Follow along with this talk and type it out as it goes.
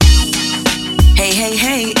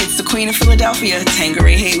Hey, it's the Queen of Philadelphia,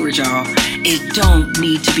 Tangeray Hayward, y'all. It don't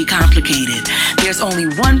need to be complicated. There's only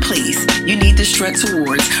one place you need to strut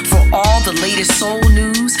towards for all the latest soul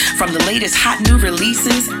news, from the latest hot new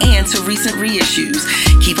releases and to recent reissues.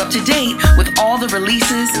 Keep up to date with all the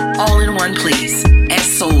releases all in one place at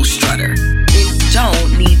Soul Strutter. It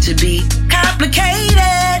don't need to be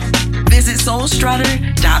complicated. Visit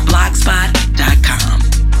soulstrutter.blogspot.com.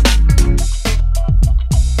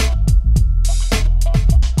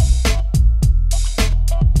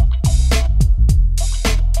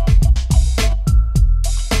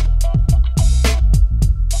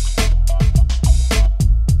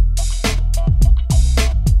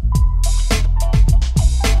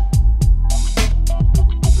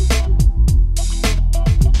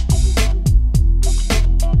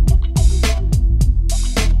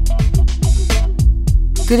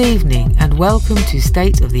 Good evening and welcome to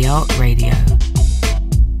State of the Art Radio.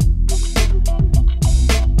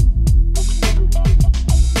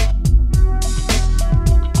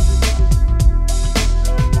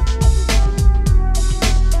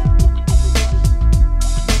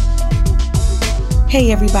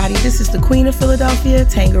 Hey everybody, this is the Queen of Philadelphia,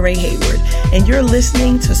 Tangeray Hayward, and you're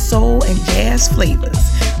listening to Soul and Jazz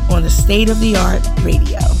Flavas on the State of the Art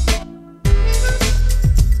Radio.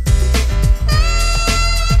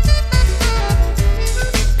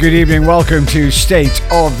 Good evening, welcome to State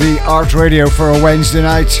of the Art Radio for a Wednesday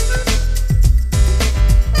night.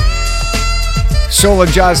 Soul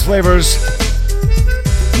and Jazz Flavas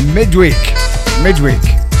midweek.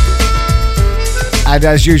 And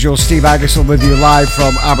as usual, Steve Aggasild with you live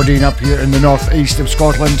from Aberdeen up here in the northeast of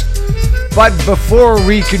Scotland. But before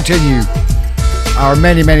we continue, our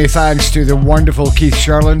many thanks to the wonderful Keith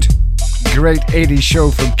Sherland. Great 80s show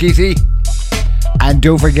from Keithy. And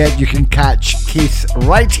don't forget, you can catch Keith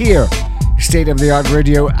right here, State of the Art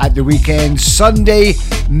Radio, at the weekend, Sunday,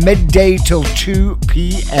 midday till 2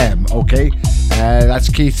 p.m. Okay, that's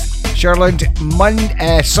Keith Sherland,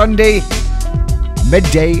 Sunday,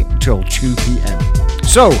 midday till 2 p.m.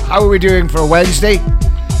 So, how are we doing for Wednesday?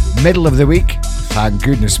 Middle of the week, thank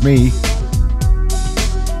goodness me.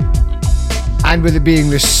 And with it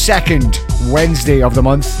being the second Wednesday of the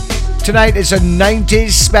month, tonight is a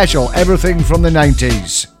 90s special, everything from the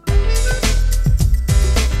 90s.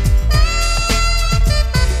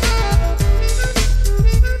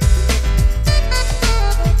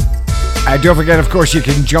 Don't forget, of course, you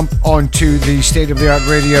can jump onto the State of the Art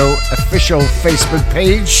Radio official Facebook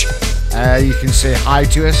page. You can say hi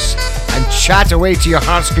to us and chat away to your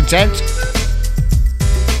heart's content.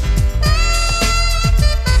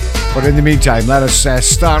 But in the meantime, let us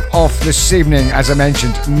start off this evening, as I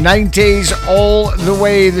mentioned, 90s all the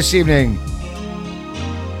way this evening.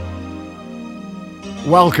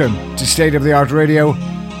 Welcome to State of the Art Radio.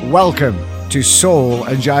 Welcome to Soul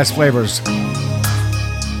and Jazz Flavas.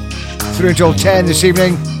 Through until 10 this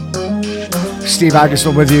evening, Steve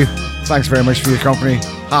Aggasild with you. Thanks very much for your company.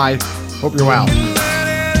 Hi, hope you're well.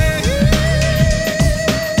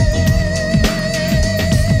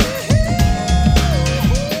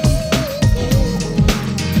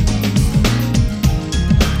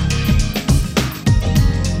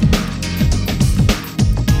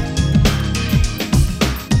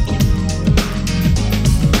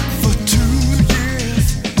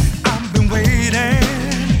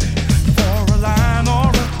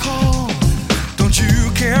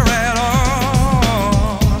 Care at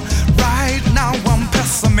all. Right now I'm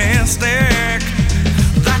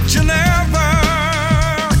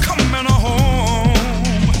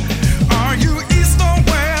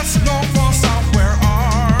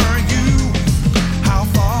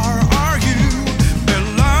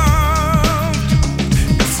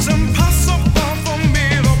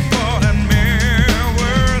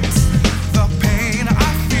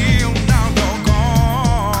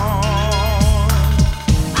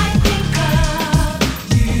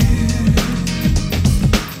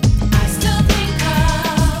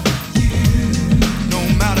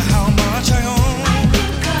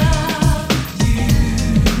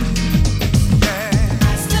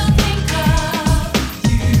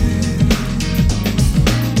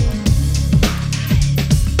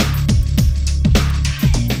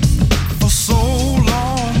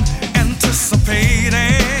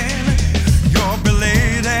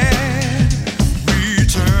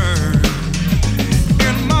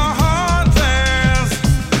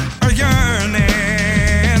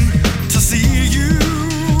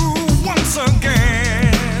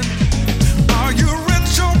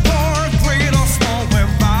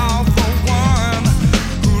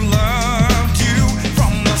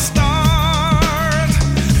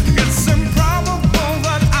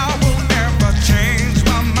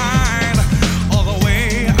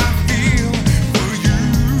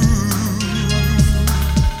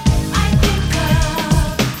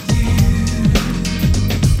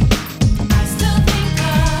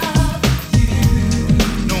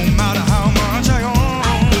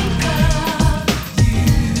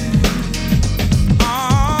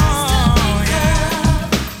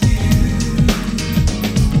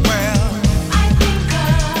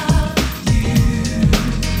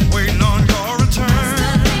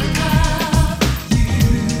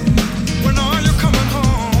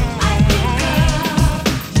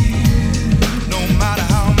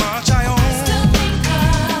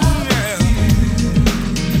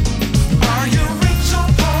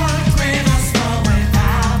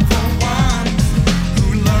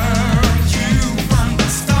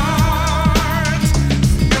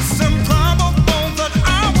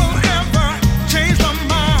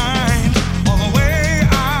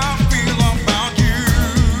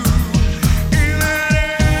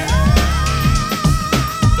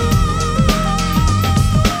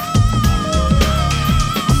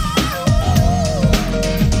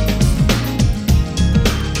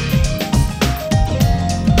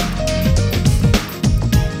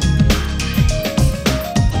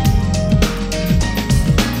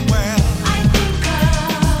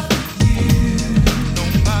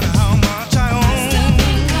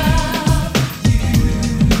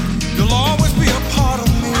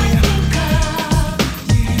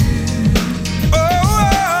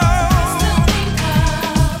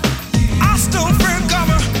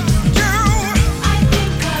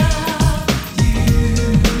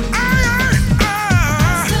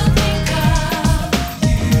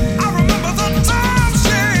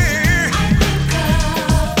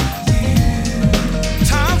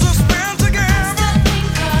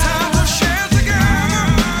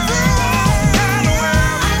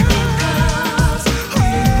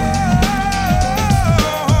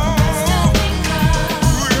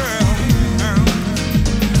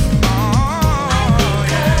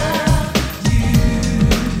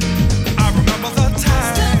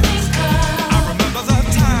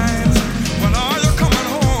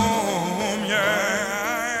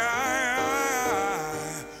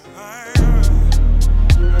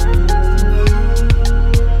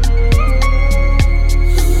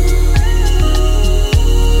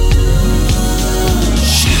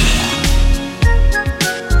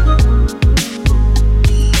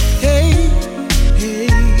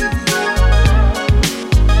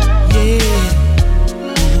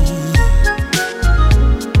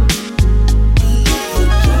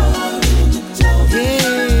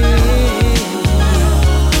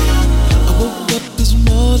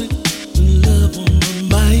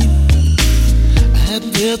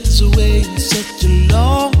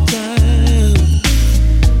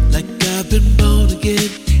been born again,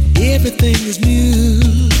 everything is new.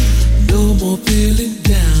 No more feeling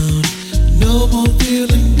down, no more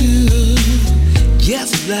feeling blue.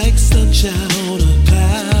 Just like sunshine on a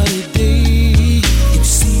cloudy day. It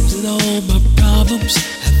seems that all my problems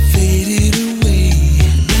have faded away.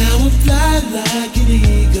 Now I'm flying like an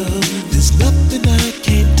eagle. There's nothing I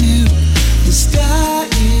can't do. The sky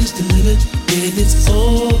is the limit, and it's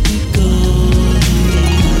all because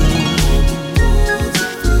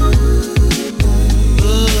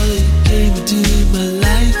you came into my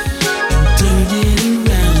life and turned it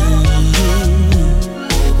around.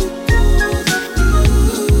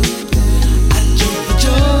 I jumped for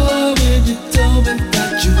joy when you told me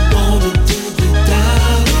that you wanted to be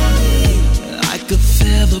down with me. Like a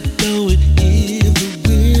feather blowing in the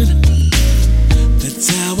wind. That's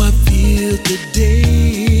how I feel today.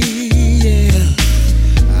 Yeah,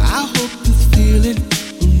 I hope this feeling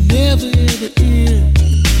will never ever end.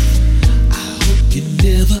 I hope you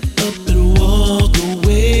never up and walk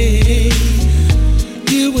away.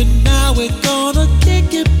 You and I, we're gonna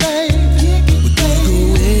kick it, baby. We're gonna go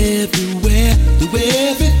everywhere, do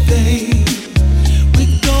everything.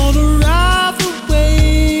 We're gonna ride the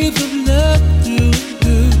wave of love,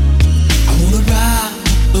 I wanna ride,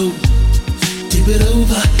 oh, tip it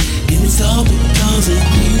over, and it's all because of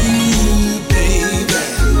you, baby.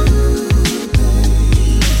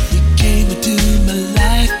 You came into my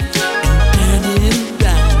life and turned it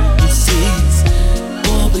around. You see, it's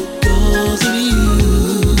all because of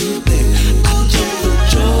you, baby. I jumped for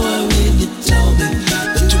joy when you told me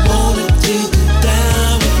that you wanted to be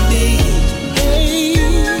down with me. Hey,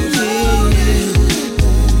 yeah.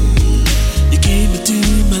 You came into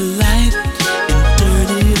my life and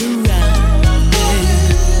turned it around, yeah.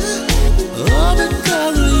 All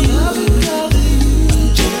because of you. I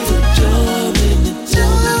jumped for joy when you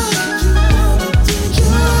told me that you wanted to be down with me.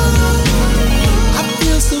 I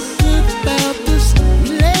feel so good about this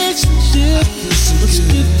relationship. So much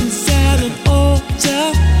deep inside an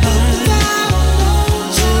all-time high.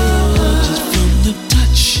 Just from the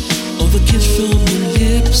touch or the kiss from your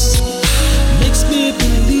lips makes me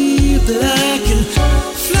believe that I can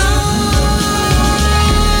fly.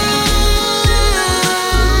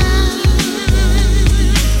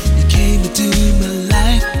 You came into my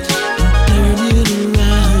life and turned it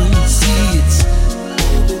around. You see, it's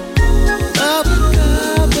all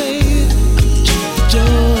because, baby. I jumped for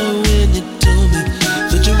joy when you told me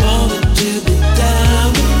that you wanted to be down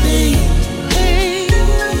with me. Hey,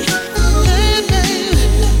 hey, baby.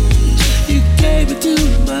 You came into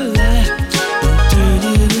my life and turned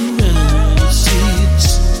it around. You see, it's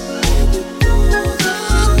all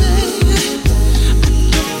because, baby. I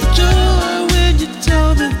jumped for joy when you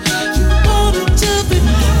told me you wanted to be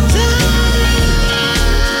down, baby.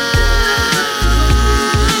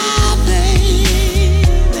 Oh, baby.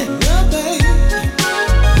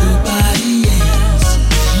 Nobody else,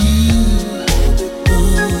 you.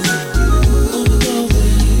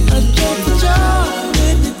 I jumped for joy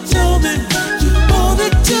when you told me you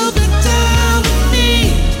wanted to be down with me.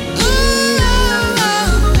 Ooh,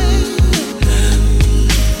 baby.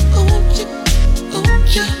 Won't you, won't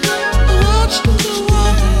you, won't you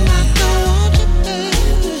want me like I want you,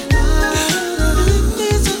 baby? Make me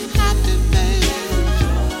so happy, baby.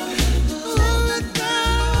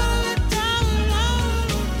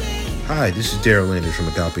 Hi, this is Daryl Landers from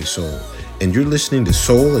Agape Soul, and you're listening to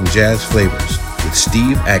Soul and Jazz Flavors with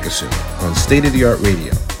Steve Aggasild on State of the Art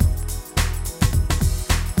Radio.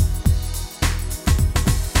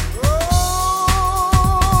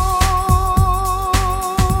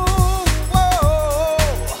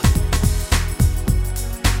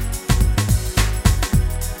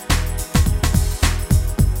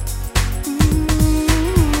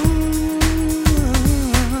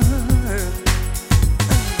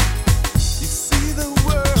 You see the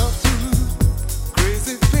world through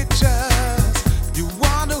crazy pictures. You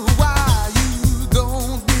wonder why you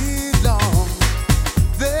don't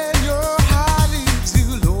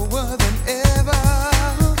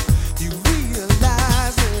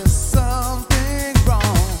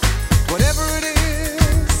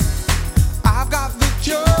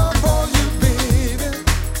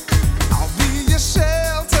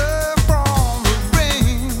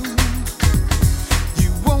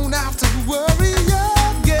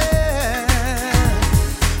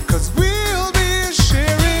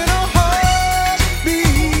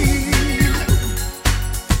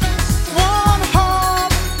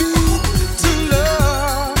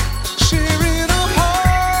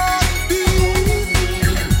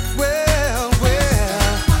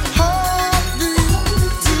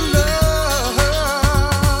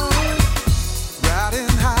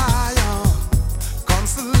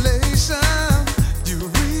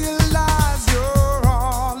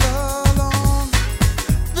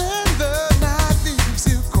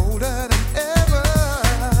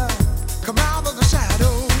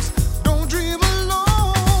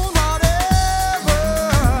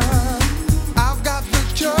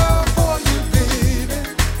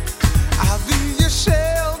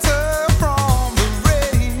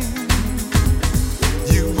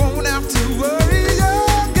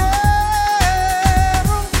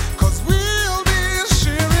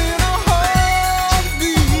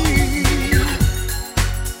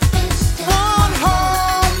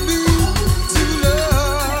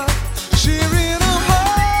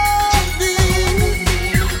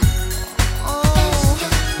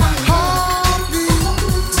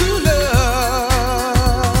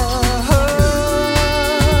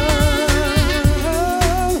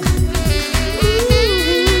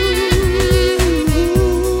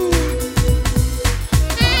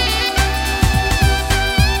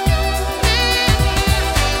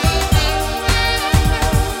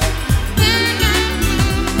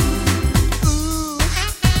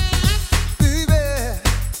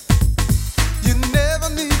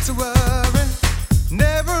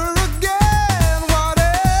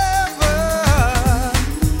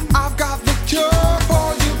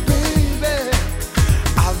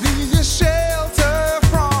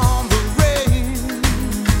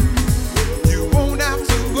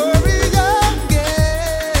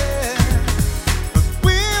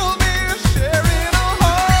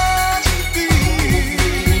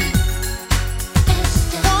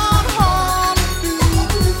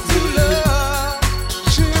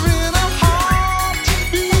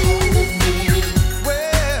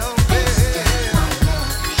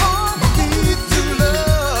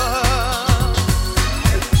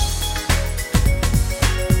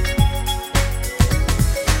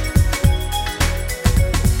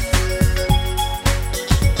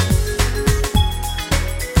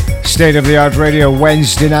State of the Art Radio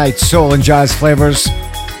Wednesday night soul and jazz flavors.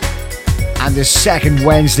 And the second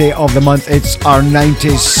Wednesday of the month, it's our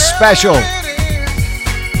 90s special.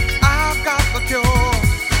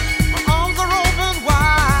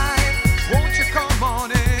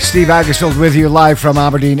 Steve Aggasild with you live from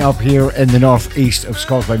Aberdeen up here in the northeast of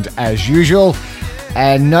Scotland as usual.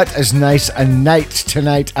 Not as nice a night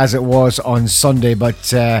tonight as it was on Sunday,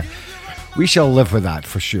 but we shall live with that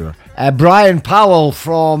for sure. Brian Powell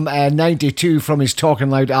from 92 from his Talking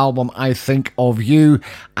Loud album I Think of You,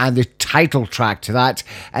 and the title track to that.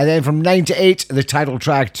 And then from 98, the title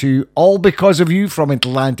track to All Because of You from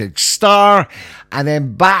Atlantic Star. And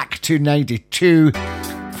then back to 92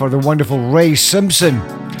 for the wonderful Ray Simpson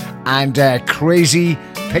and Crazy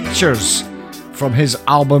Pictures from his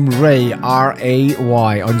album Ray,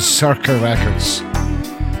 R-A-Y, on Circa Records.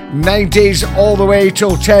 90s all the way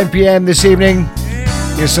till 10 p.m. this evening.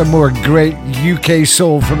 Here's some more great UK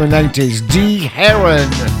soul from the 90s. Dee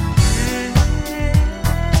Heron.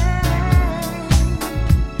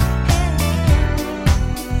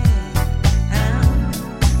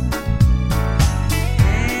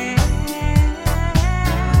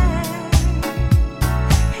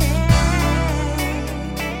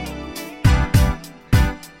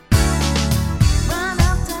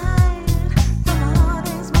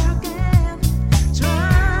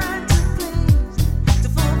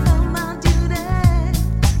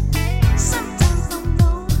 Sometimes I'm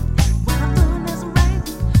low.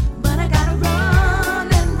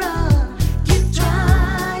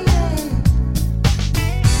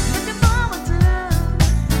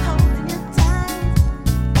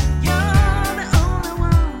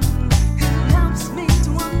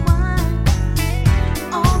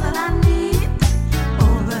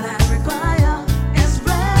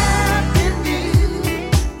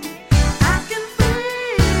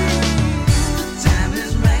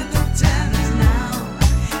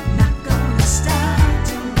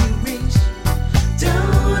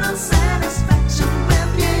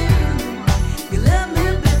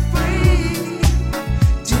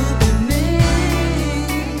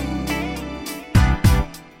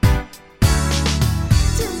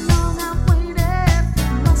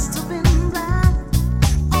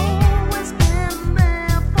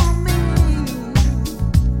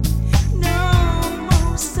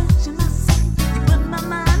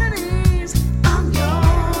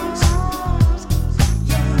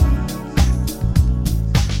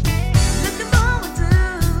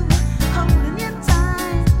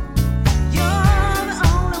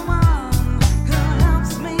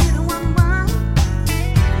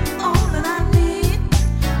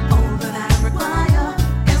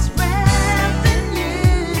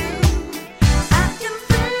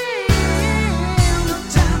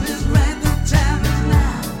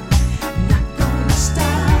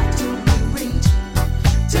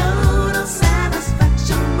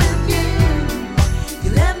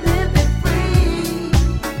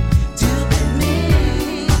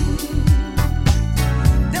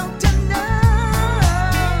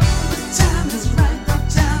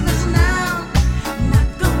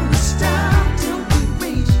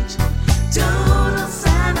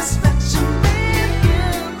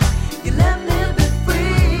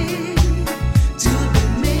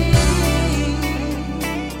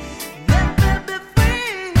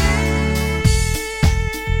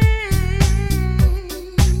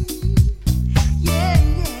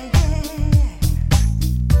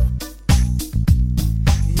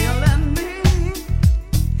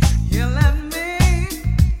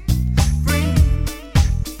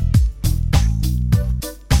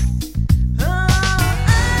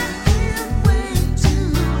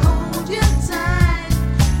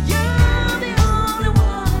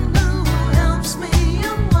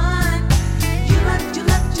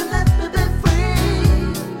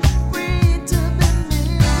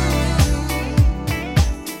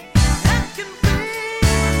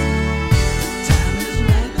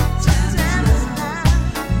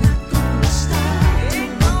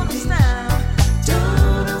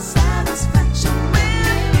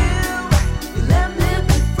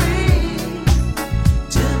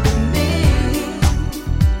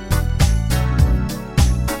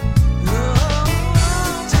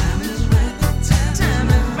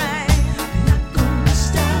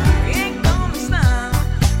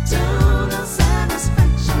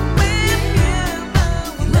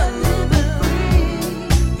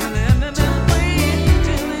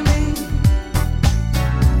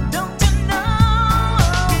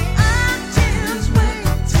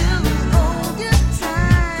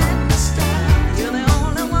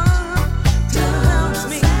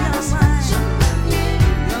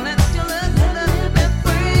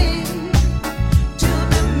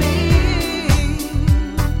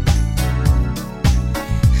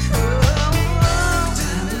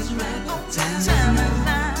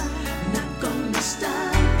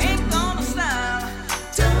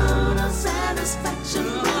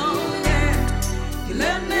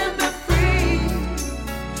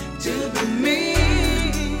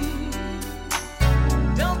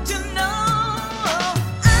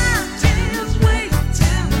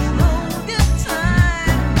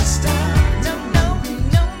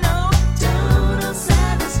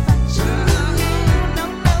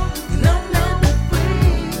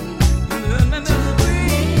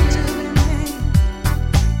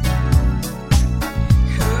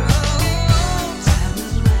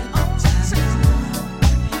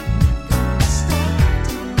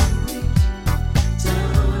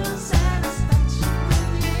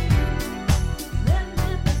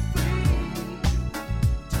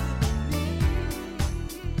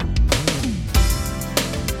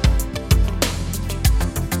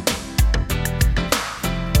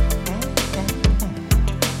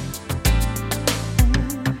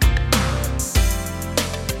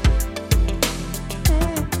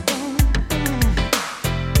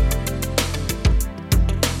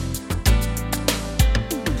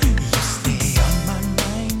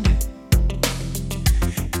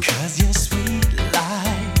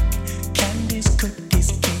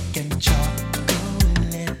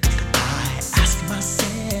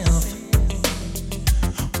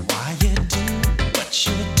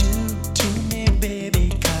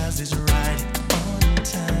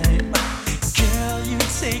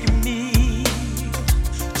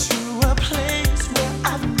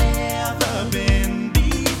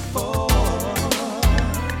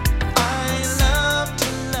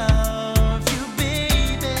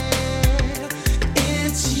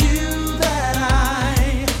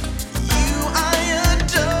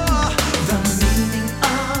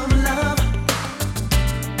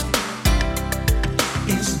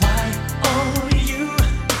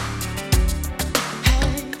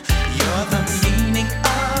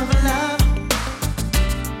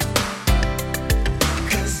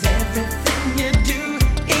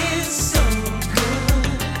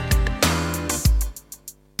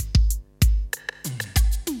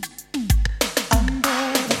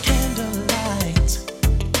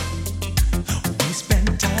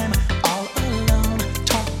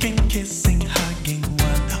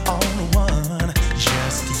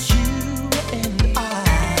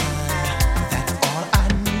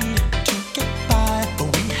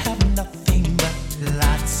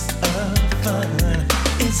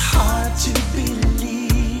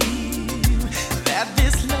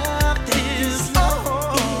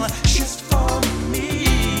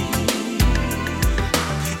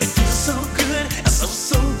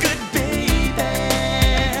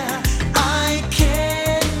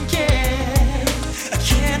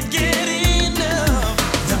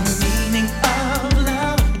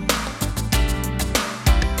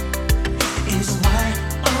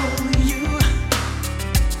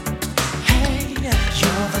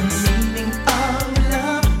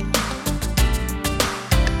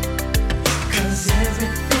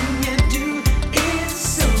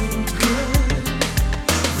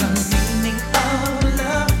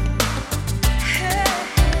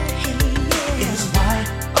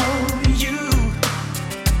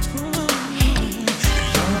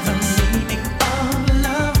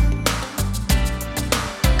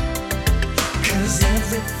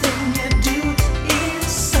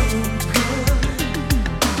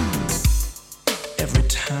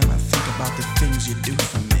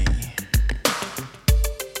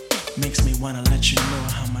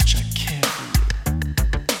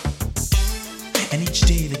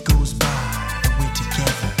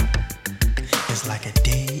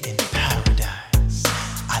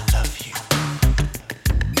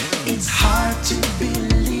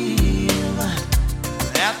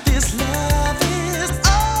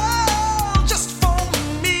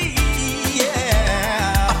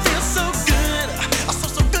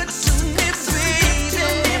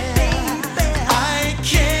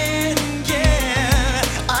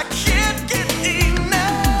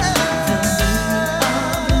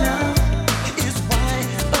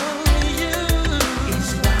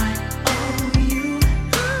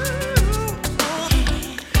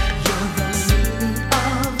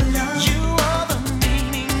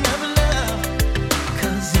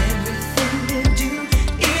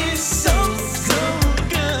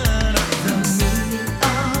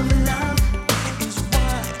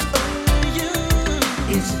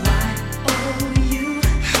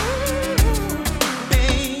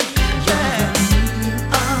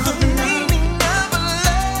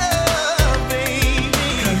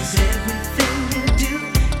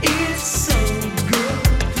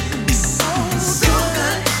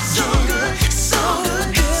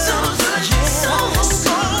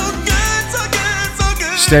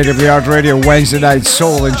 State of the Art Radio Wednesday night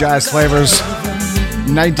soul and jazz flavors.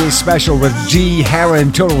 90s special with G.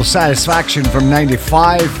 Heron, Total Satisfaction from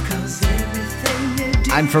 95.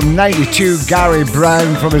 And from 92, Gary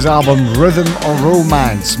Brown from his album Rhythm of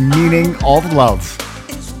Romance, Meaning of Love.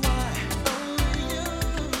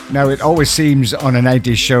 Now, it always seems on a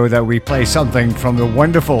 90s show that we play something from the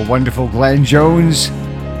wonderful, wonderful Glenn Jones.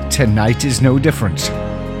 Tonight is no different.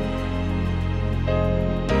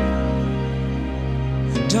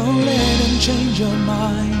 Don't let him change your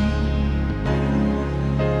mind.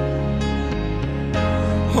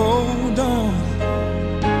 Hold on.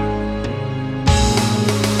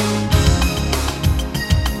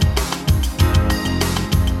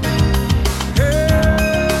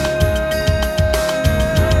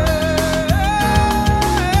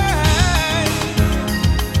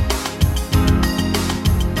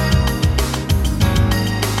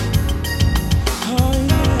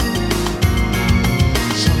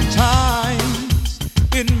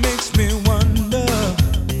 It makes me wonder,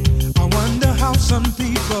 I wonder how some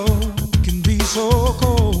people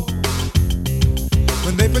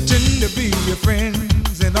They pretend to be your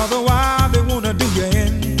friends, and all the while they wanna do you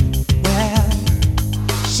in. Well,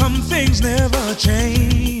 some things never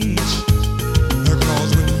change, because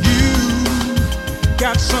when you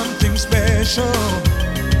got something special,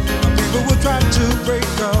 people will try to break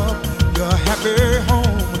up your happy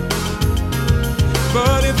home.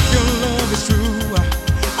 But if your love is true,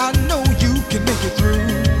 I know you can make it through.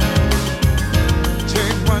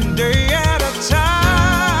 Take one day at a time.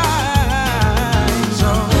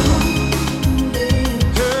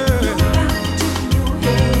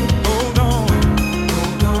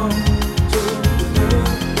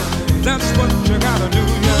 That's what you gotta do,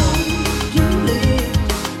 yeah. You live,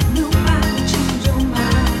 nobody change your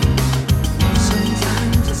mind.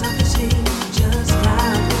 Sometimes it's hard to see just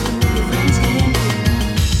how good your friends can be.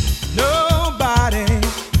 Nobody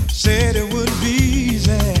said it would be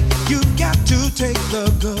easy. You've got to take the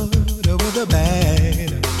good with the bad.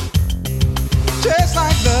 Just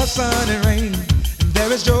like the sun and rain,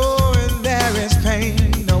 there is joy and there is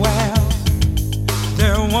pain. Well,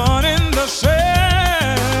 they're one and the same.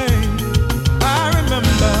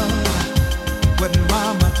 What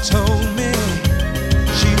mama told me,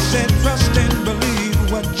 she said trust and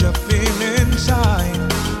believe what you feel inside.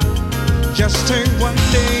 Just take one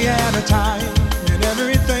day at a time, and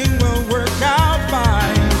everything will work out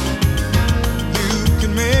fine. You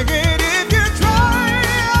can make it if you try.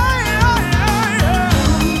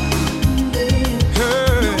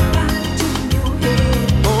 Hey.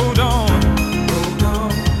 Hold on.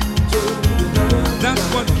 That's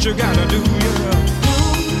what you gotta do, yeah.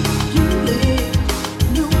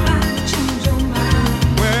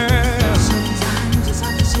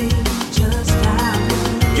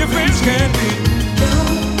 Can be.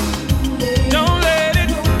 Don't let it.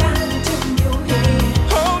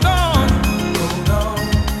 Hold on.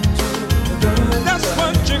 That's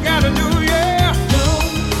what you gotta do, yeah.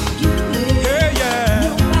 Yeah,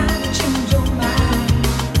 yeah.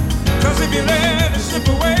 'Cause if you let it slip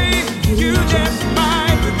away, you just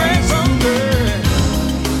might regret someday.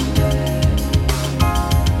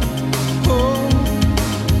 Oh,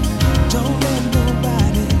 don't let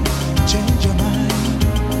nobody change your mind.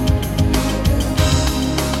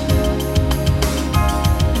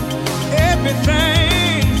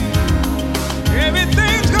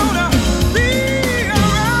 Everything's gonna be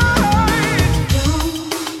alright.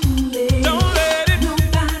 Don't let it.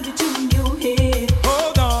 Nobody turn your head.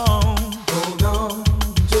 Hold on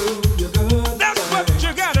to your good. That's what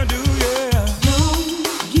you gotta do, yeah.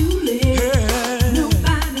 You live. Yeah.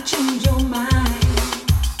 Nobody change your mind.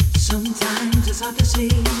 Sometimes it's hard to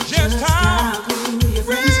see just how good your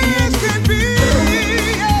friends can be.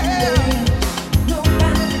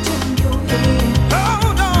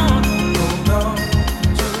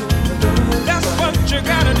 You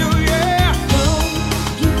gotta do, yeah.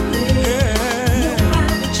 You live.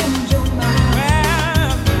 Nobody change your mind.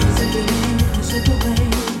 Well, 'cause if you let it slip away,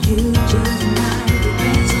 you just might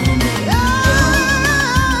regret someday.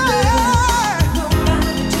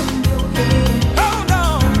 Nobody turn your head. Hold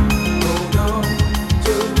on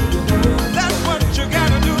to your good. That's what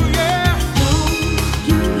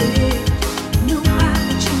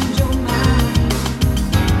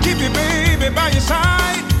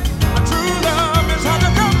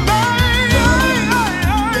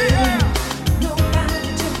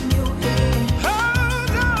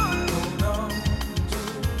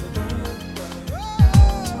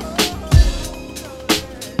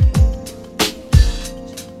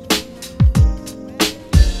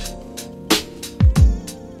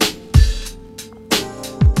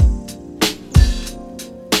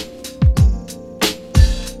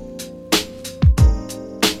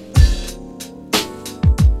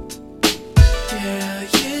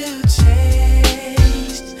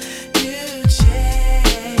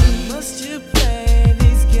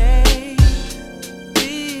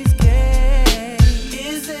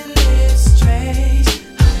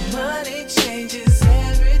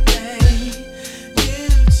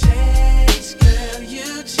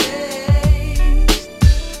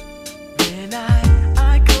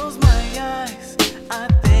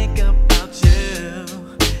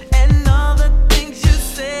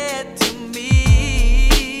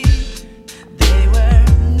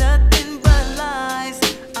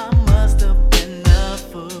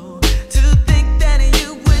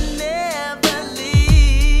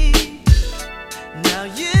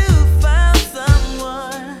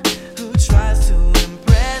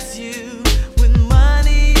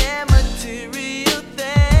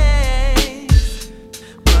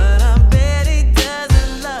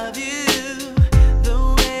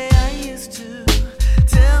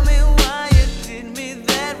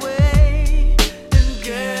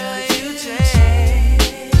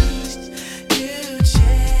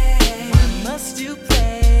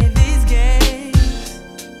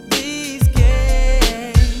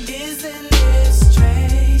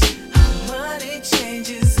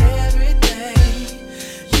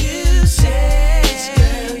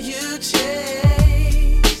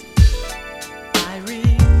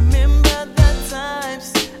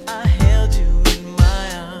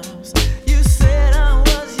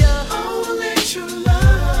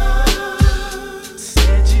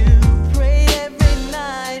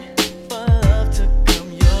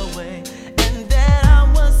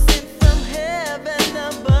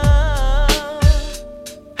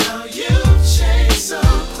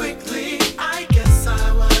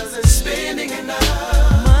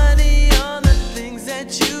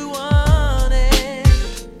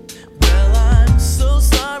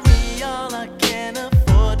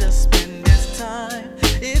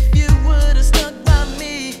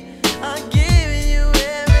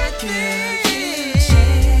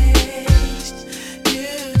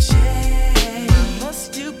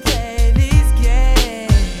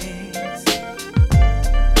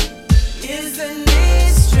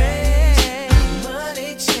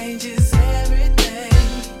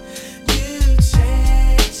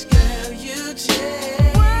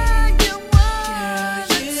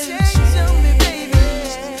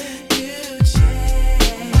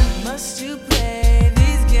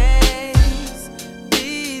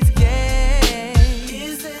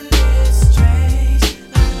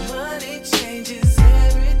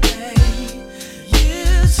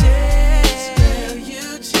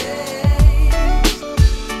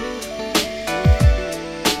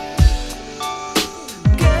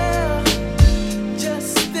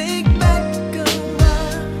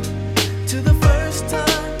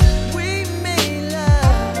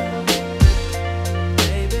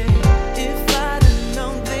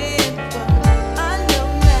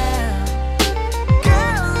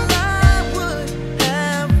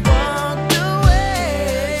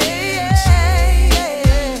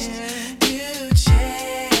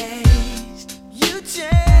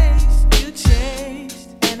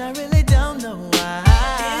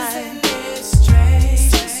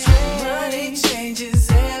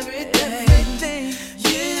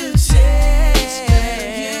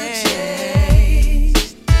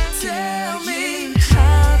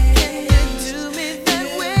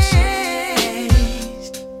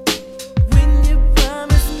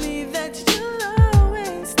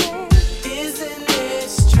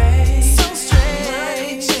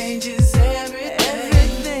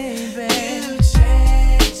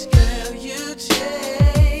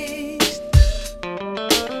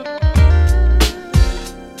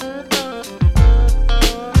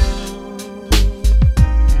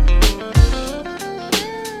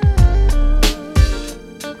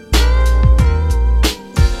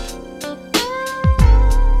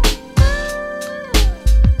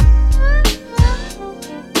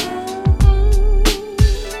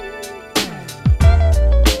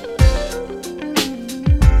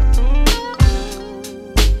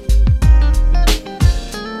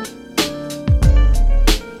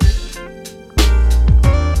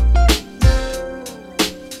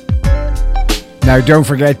Now, don't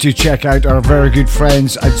forget to check out our very good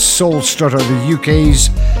friends at Soul Strutter, the UK's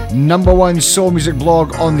 #1 soul music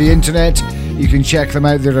blog on the internet. You can check them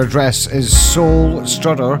out. Their address is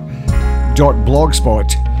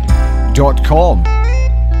soulstrutter.blogspot.com.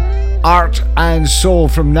 Art and Soul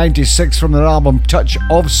from 96 from their album Touch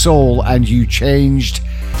of Soul and You Changed.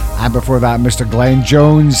 And before that, Mr. Glenn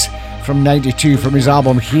Jones from 92 from his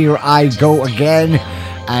album Here I Go Again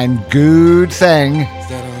and Good Thing.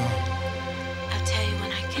 I'll tell you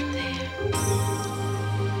when I get there.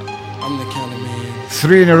 I'm the kind of man.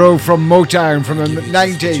 3 in a row from Motown from the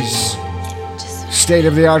 90s. State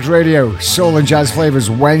of the Art Radio, Soul and Jazz Flavas,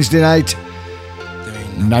 Wednesday night.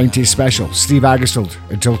 90 special. Steve Aggasild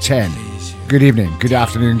until 10. Good evening, good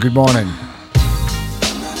afternoon, good morning.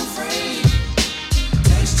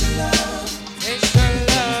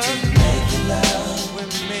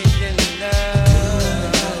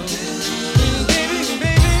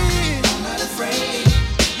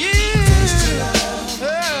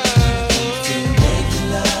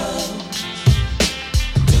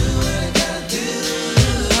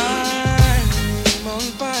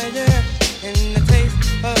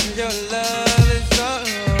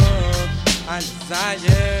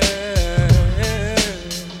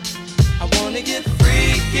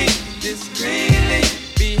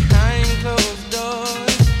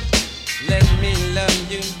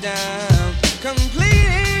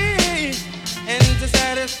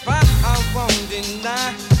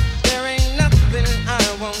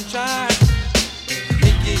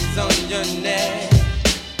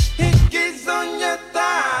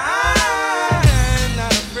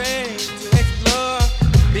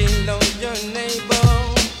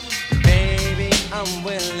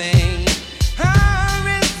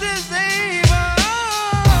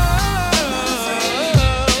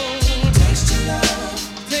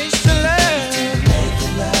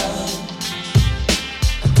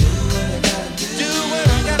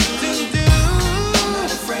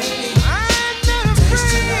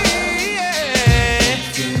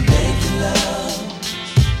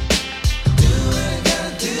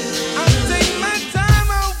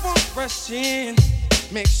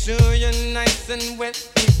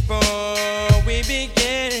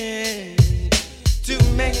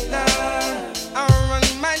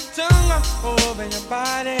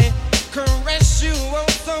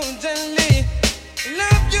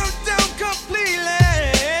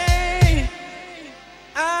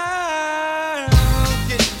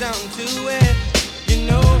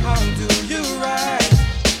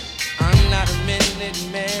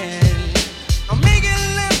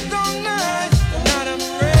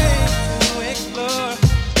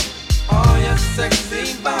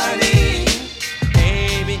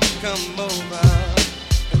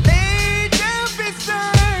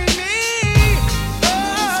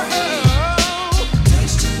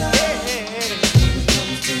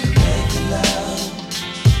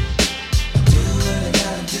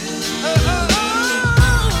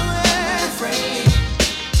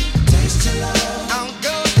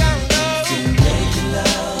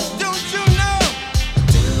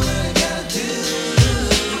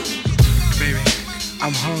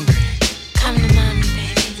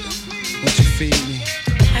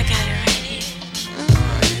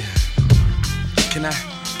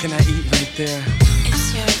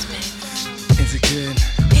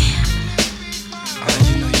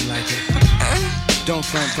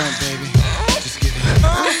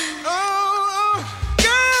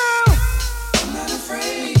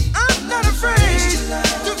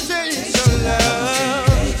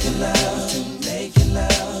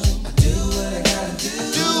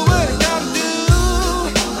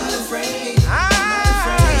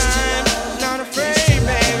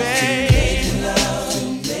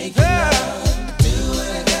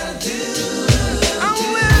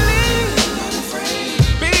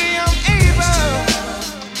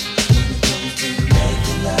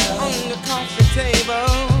 Love.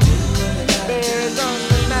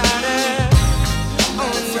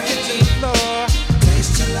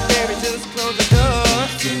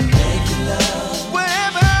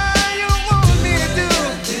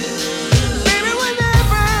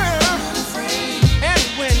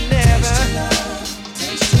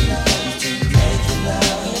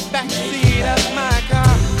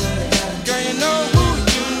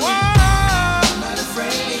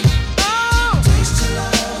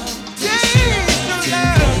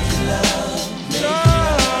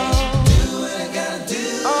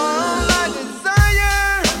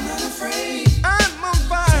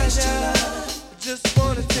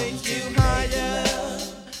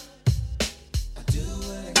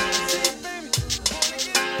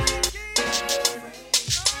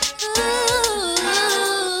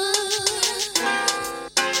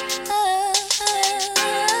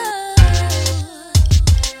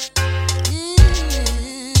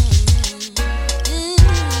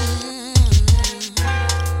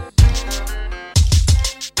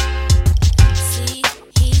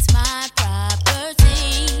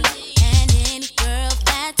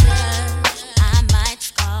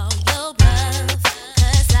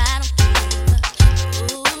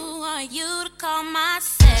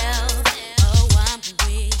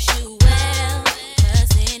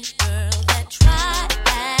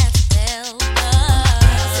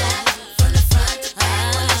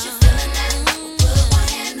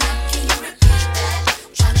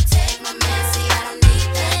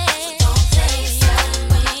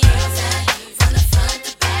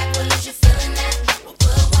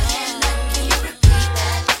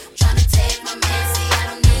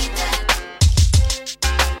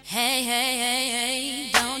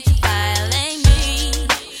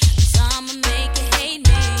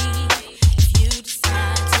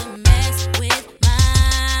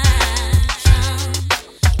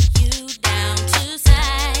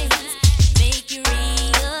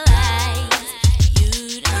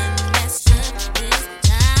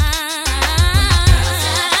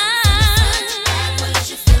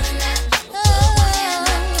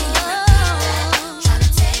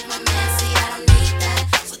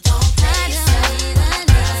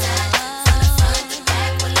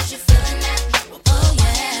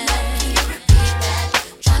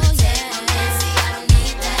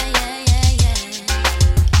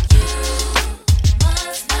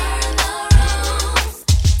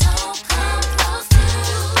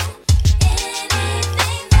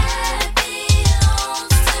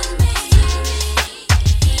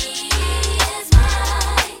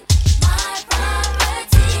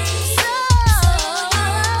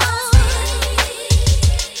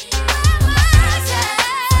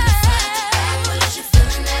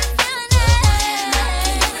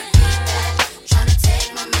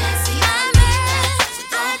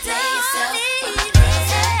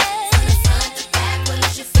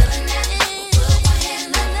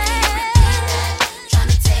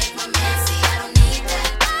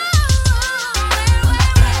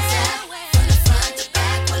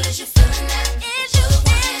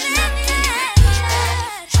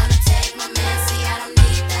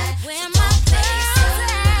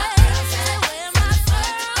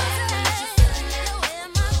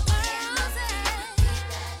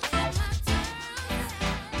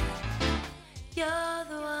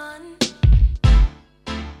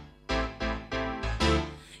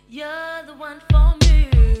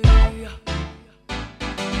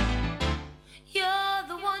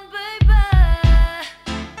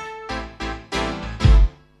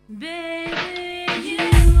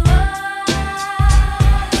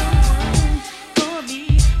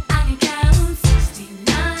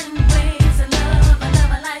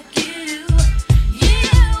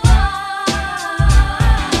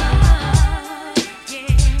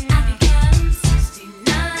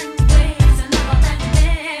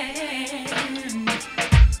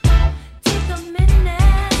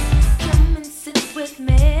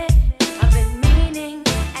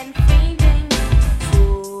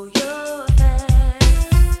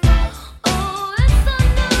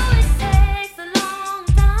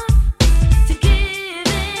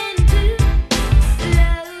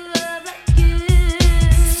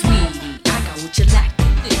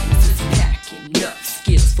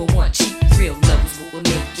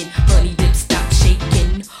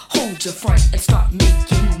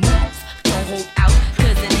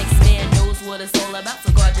 what it's all about.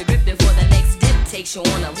 So guard your grip before the next dip takes you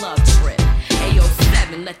on a love trip. Ayo,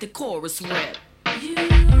 7, let the chorus rip. You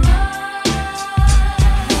are.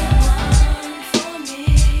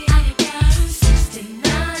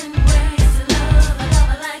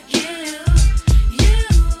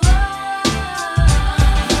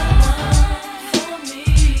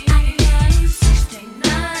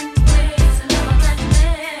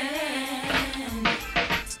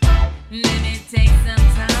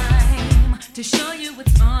 To show you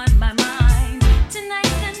what's on my mind. Tonight,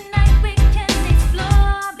 the night we can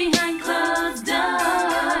explore behind closed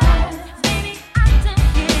doors. Baby, I don't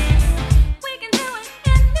care. We can do it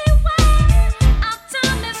anywhere. Our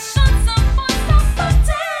time is short, so boys,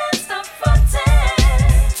 stop fronting.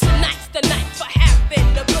 Tonight's the night for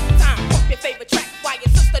having a good time. Pump your favorite track while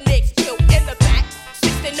your sister next chill in the back.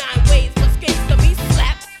 69 ways for skates to be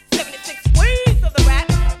slapped. 76 ways of the rap.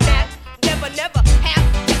 That never have.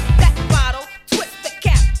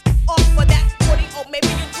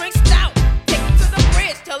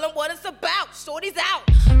 What it's about, shorty's out.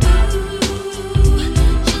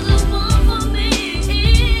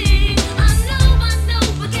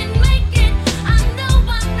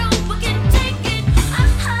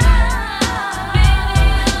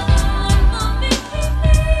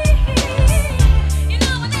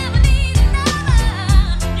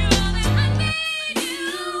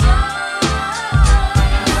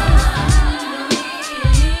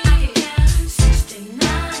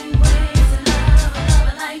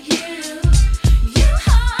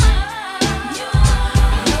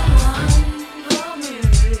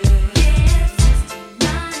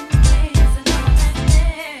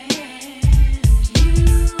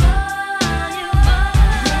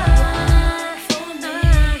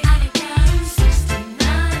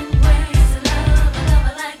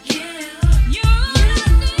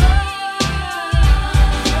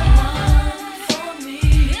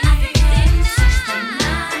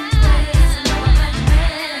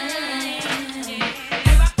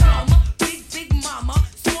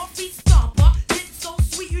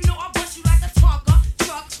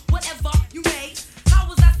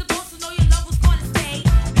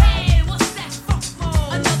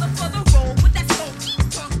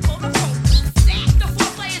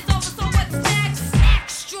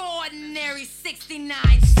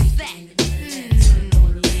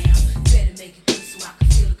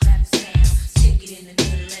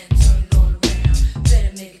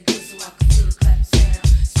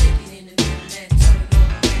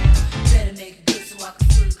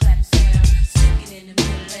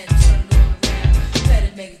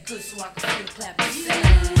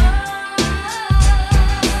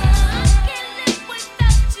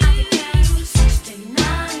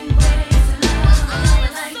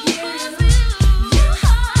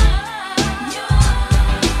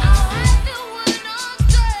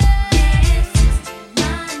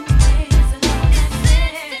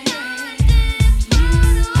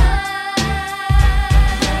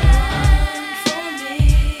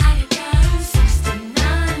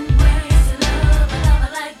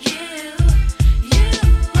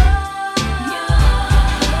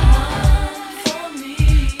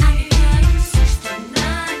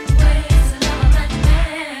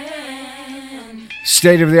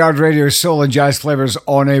 State of the Art Radio, Soul and Jazz Flavors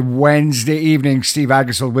on a Wednesday evening. Steve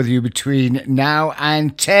Aggasild with you between now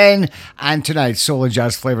and 10. And tonight, Soul and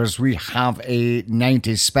Jazz Flavors, we have a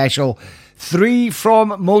 90s special. 3 from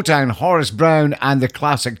Motown, Horace Brown and the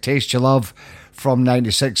classic Taste You Love from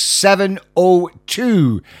 96.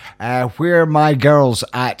 702, Where My Girl's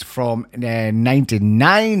At from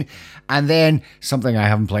 99. And then something I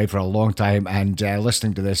haven't played for a long time, and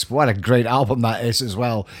listening to this, what a great album that is as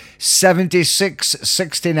well.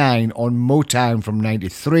 7669 on Motown from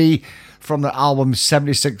 93. From the album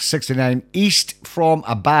 7669, East from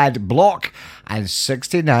a Bad Block, and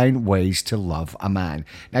 69 Ways to Love a Man.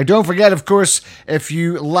 Now, don't forget, of course, if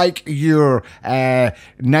you like your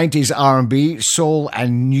 90s R&B, soul,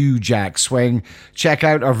 and new jack swing, check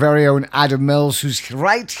out our very own Adam Mills, who's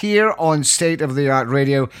right here on State of the Art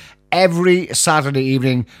Radio every Saturday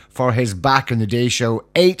evening for his Back in the Day show,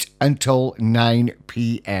 8 until 9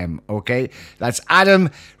 p.m. Okay? That's Adam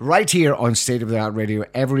right here on State of the Art Radio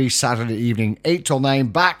every Saturday evening, 8 till 9,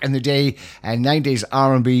 Back in the Day, and 90s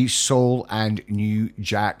R&B, soul, and new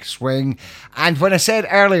jack swing. And when I said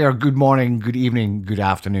earlier, good morning, good evening, good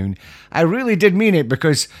afternoon, I really did mean it,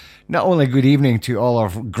 because not only good evening to all our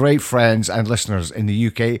great friends and listeners in the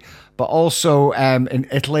UK, but also in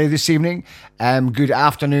Italy this evening. Good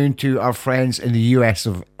afternoon to our friends in the US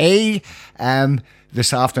of A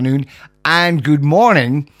this afternoon. and good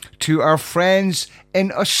morning to our friends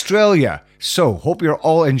in Australia. So, hope you're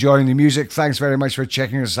all enjoying the music. Thanks very much for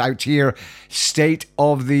checking us out here. State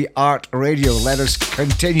of the Art Radio. Let us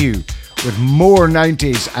continue with more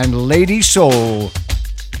 90s and Lady Soul.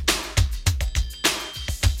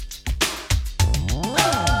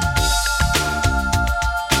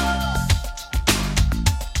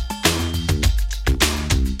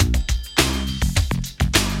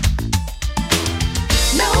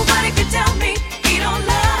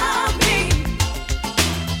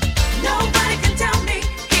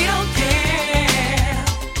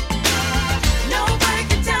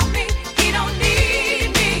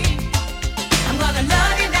 I'm gonna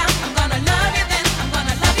love you now, I'm gonna love you then, I'm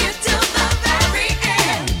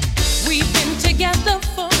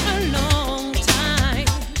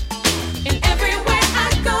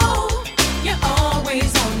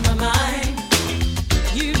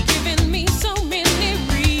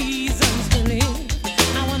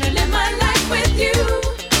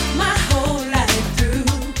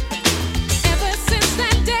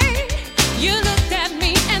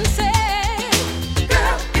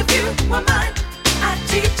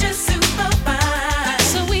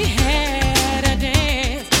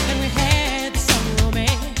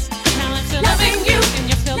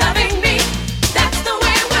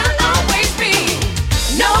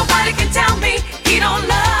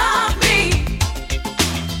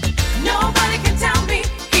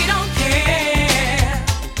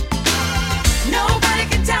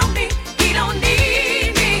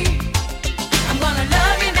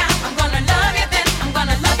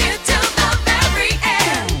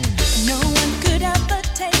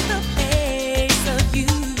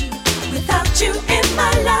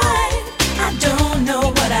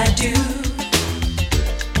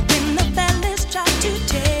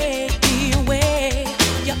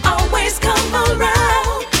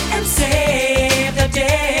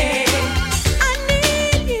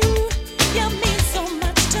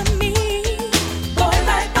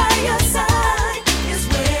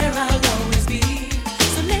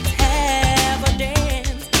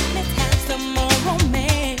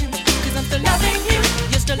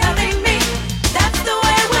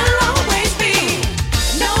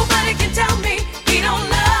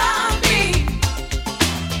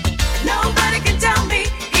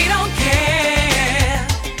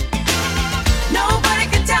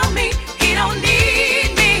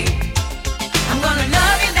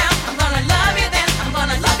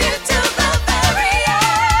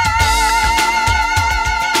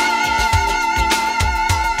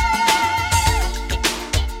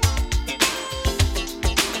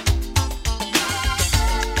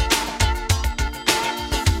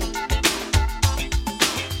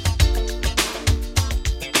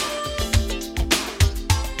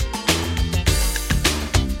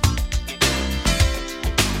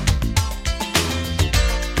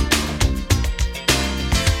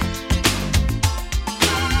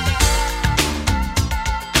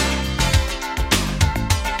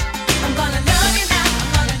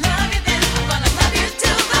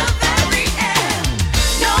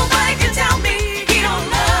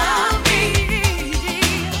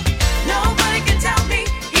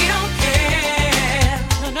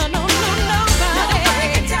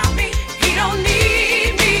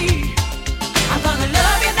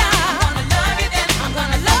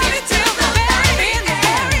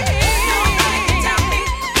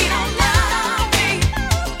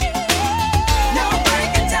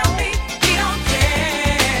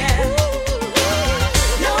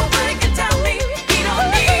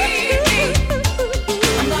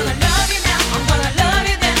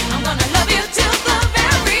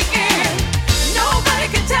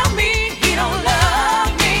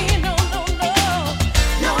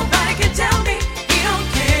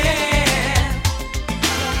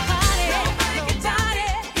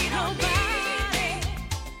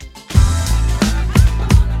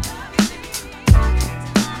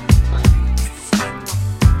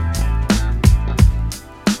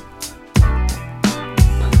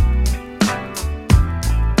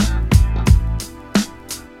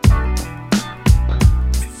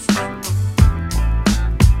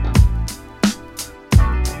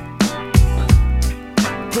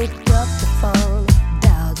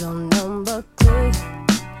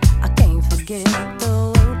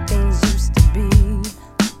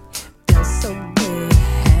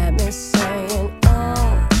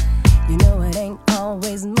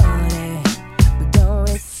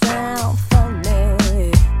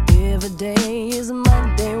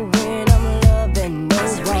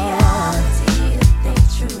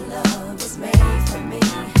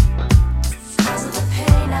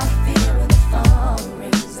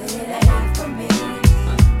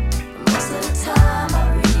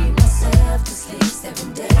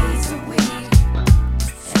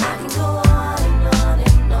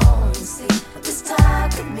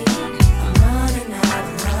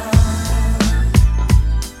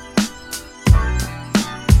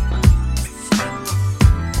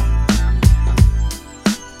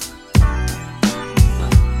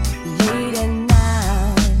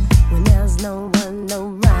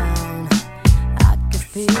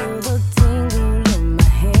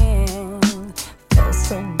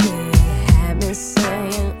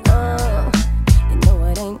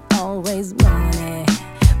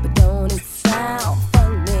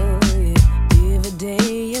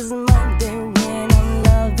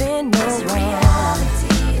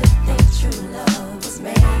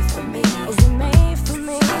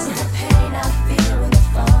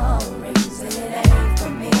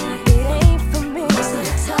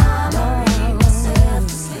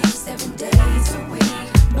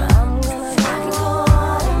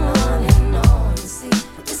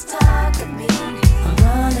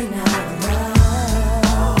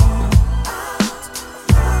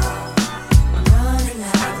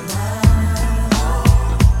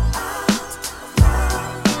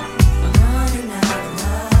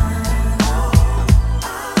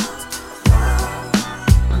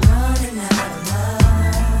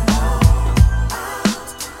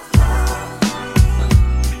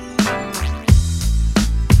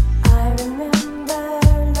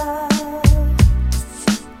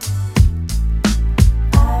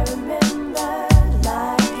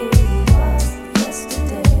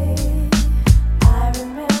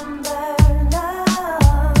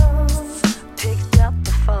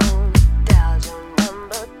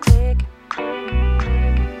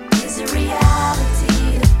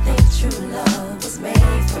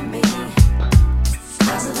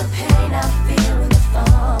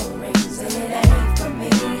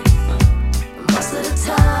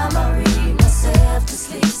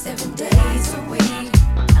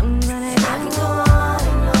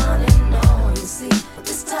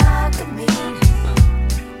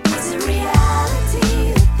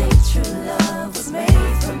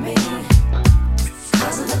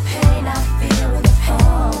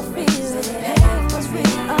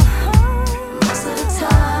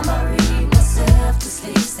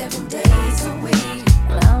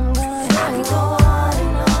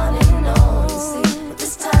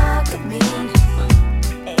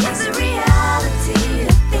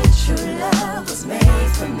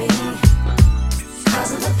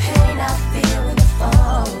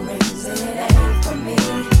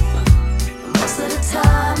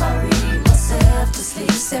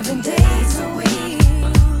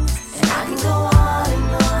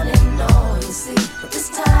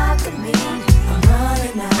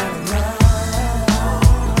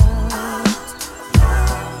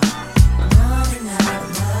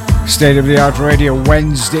State of the Art Radio,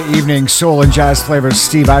 Wednesday evening, Soul and Jazz Flavas.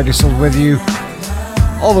 Steve Aggasild with you,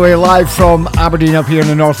 all the way live from Aberdeen up here in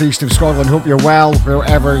the northeast of Scotland. Hope you're well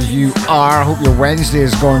wherever you are. Hope your Wednesday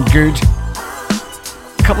is going good.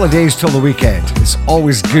 A couple of days till the weekend. It's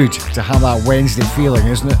always good to have that Wednesday feeling,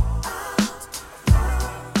 isn't it?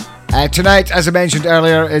 Tonight, as I mentioned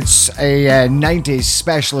earlier, it's a 90s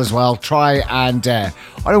special as well.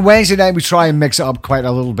 On a Wednesday night, we try and mix it up quite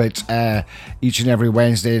a little bit each and every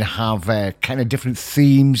Wednesday and have kind of different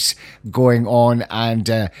themes going on.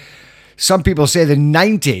 And some people say the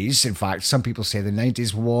 90s, in fact, some people say the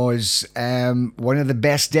 90s was one of the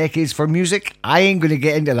best decades for music. I ain't going to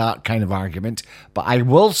get into that kind of argument, but I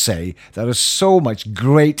will say there is so much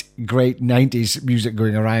great 90s music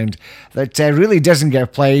going around that really doesn't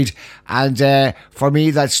get played. And for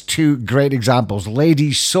me, that's two great examples.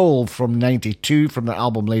 Lady Soul from 92, from the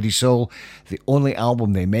album Lady Soul, the only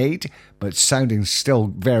album they made, but sounding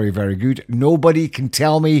still very, very good. Nobody Can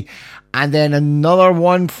Tell Me. And then another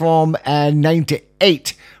one from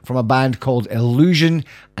 98 from a band called Illusion.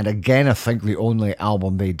 And again, I think the only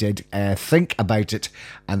album they did, Think About It,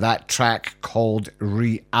 and that track called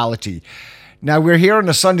Reality. Now, we're here on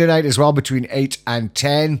a Sunday night as well, between 8 and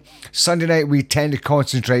 10. Sunday night, we tend to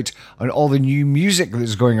concentrate on all the new music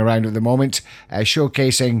that's going around at the moment,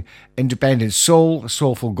 showcasing independent soul,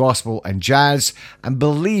 soulful gospel, and jazz. And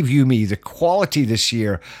believe you me, the quality this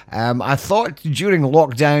year, I thought during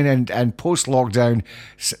lockdown and post-lockdown,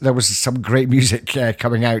 there was some great music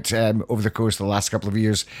coming out over the course of the last couple of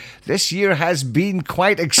years. This year has been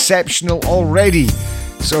quite exceptional already.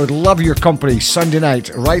 So I'd love your company Sunday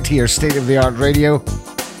night right here, State of the Art Radio,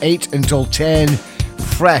 8 until 10,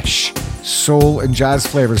 fresh soul and jazz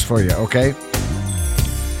flavors for you, okay?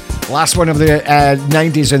 Last one of the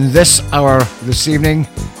 90s in this hour this evening,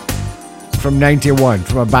 from 91,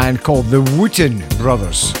 from a band called the Wooten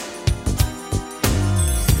Brothers.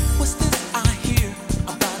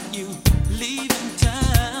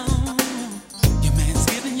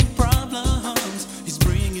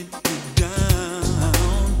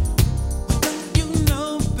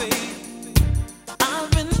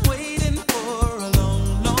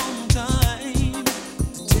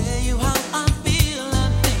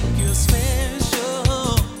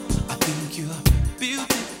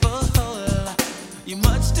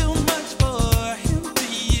 Much too much for him to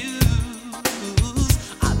you.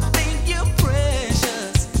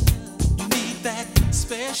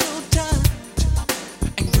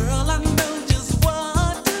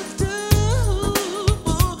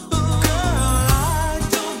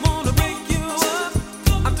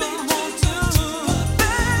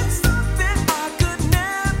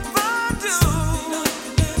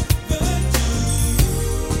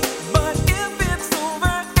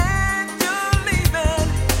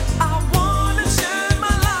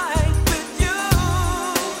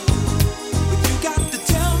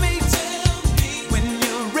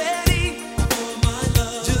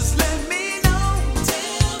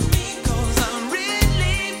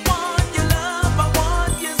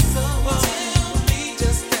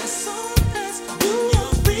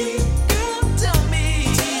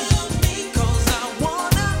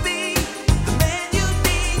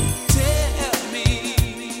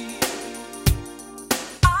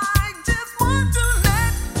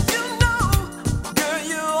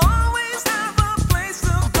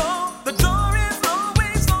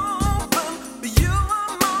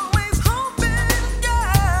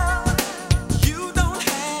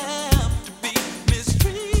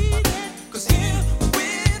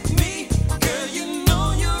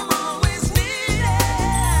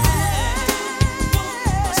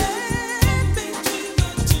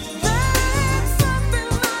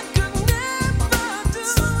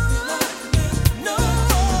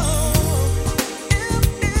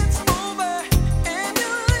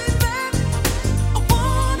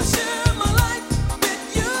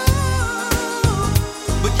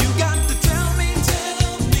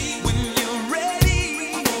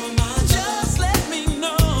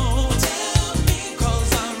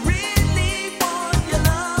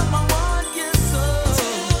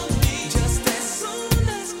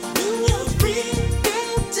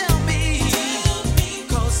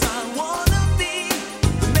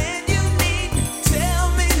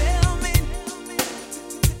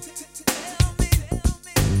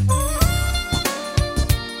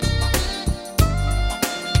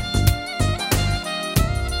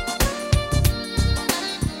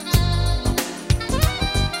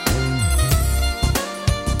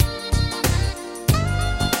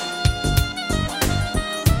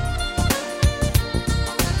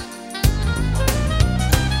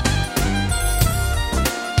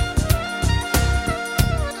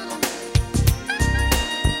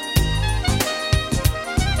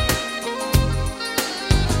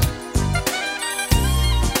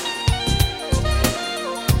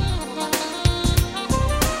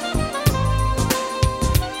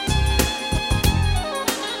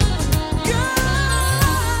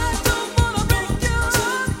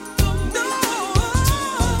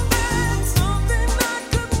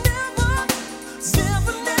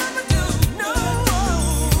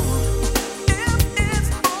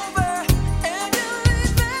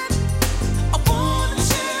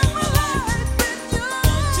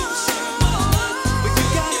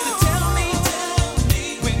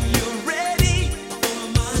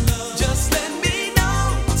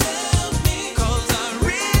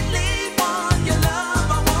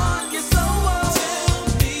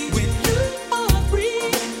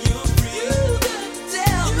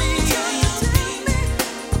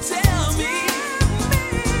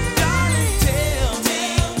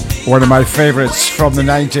 One of my favourites from the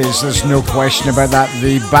 90s, there's no question about that.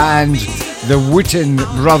 The band, the Wooten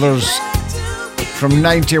Brothers, from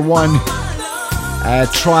 91.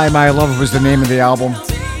 Try My Love was the name of the album.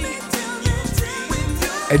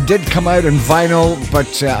 It did come out on vinyl,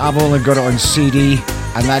 but I've only got it on CD.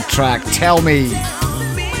 And that track, Tell Me.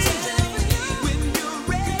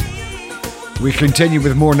 We continue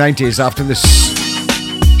with more 90s after this.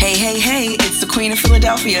 Hey, it's the Queen of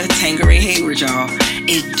Philadelphia, Tangeray Hayward, y'all.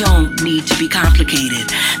 It don't need to be complicated.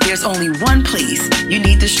 There's only one place you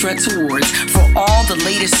need to strut towards for all the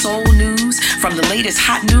latest soul news, from the latest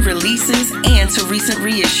hot new releases and to recent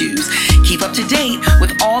reissues. Keep up to date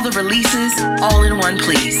with all the releases all in one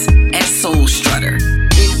place at Soul Strutter.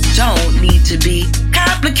 It don't need to be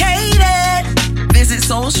complicated. Visit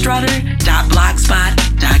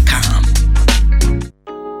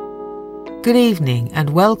soulstrutter.blogspot.com. Good evening and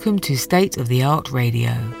welcome to State of the Art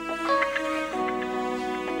Radio.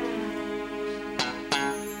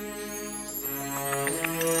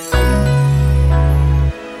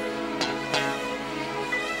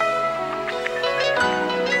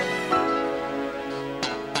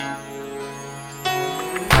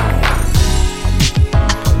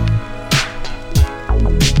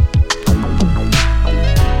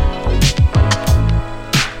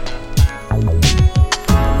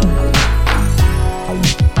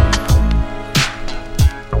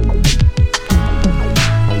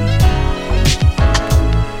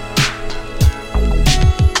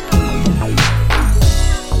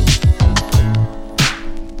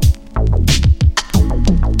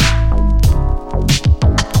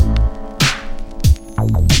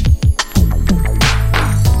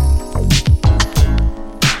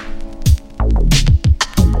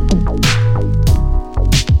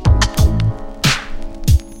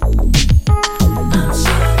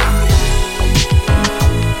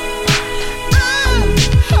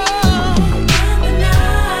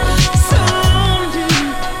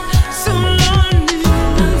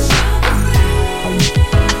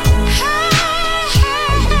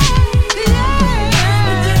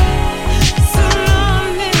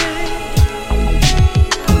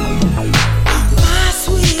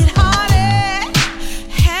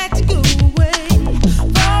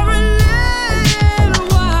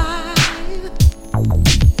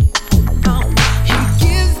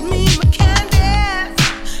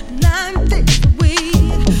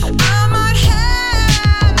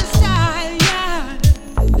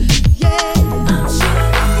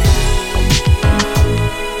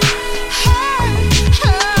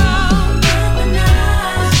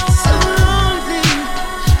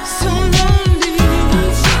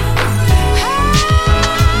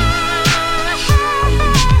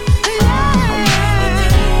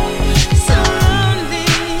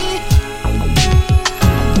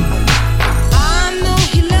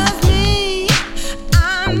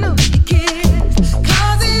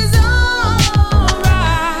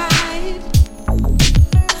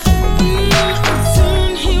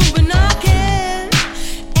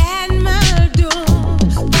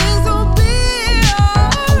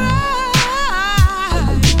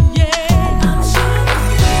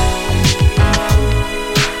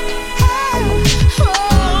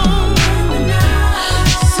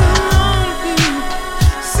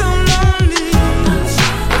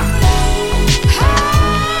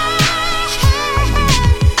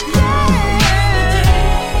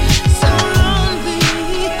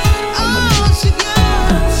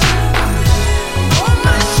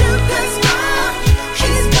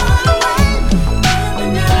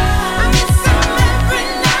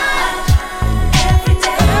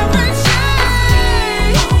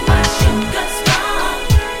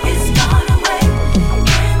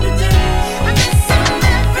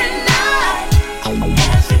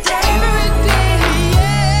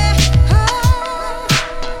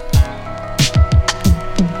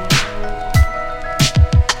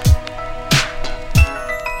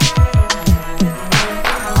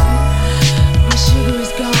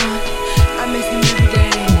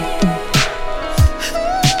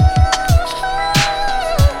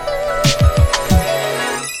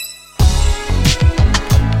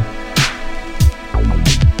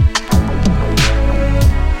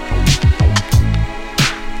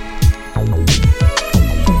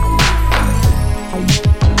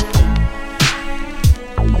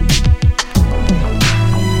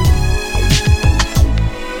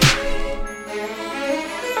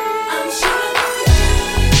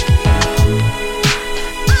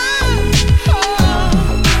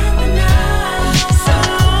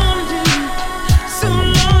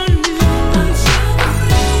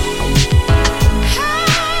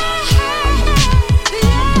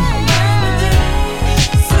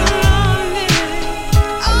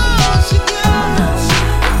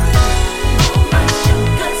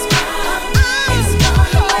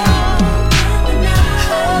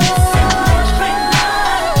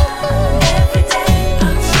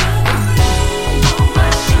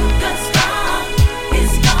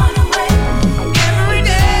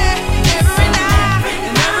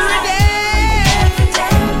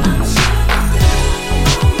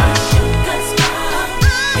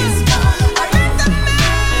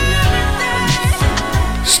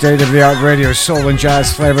 State of the Art Radio, Soul and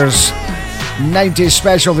Jazz Flavors 90s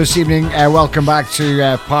special this evening. Welcome back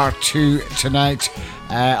to part 2 tonight.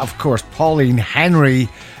 Of course, Pauline Henry,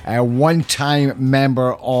 one-time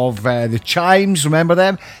member of the Chimes. Remember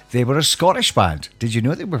them? They were a Scottish band. Did you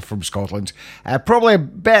know they were from Scotland? Probably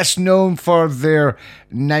best known for their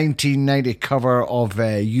 1990 cover of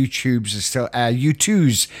U2's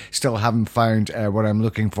Still Haven't Found What I'm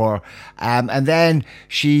Looking For. And then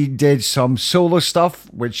she did some solo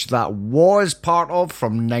stuff, which that was part of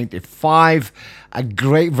from 95. A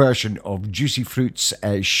great version of Juicy Fruit's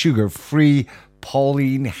Sugar Free.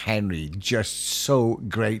 Pauline Henry, just so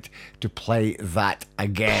great to play that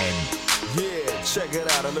again. Yeah, check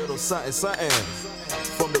it out, a little something, something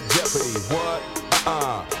from the Jeopardy, what?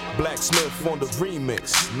 Blacksmith on the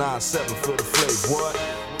remix, 9-7 for the flavor, what?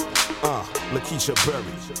 Lakeisha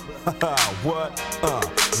Berry, what?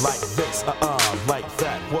 Like this, like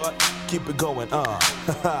that, what? Keep it going, what?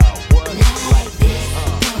 Like this,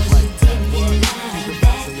 like that, what? Keep it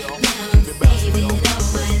bouncing, y'all. Keep it bouncing, y'all.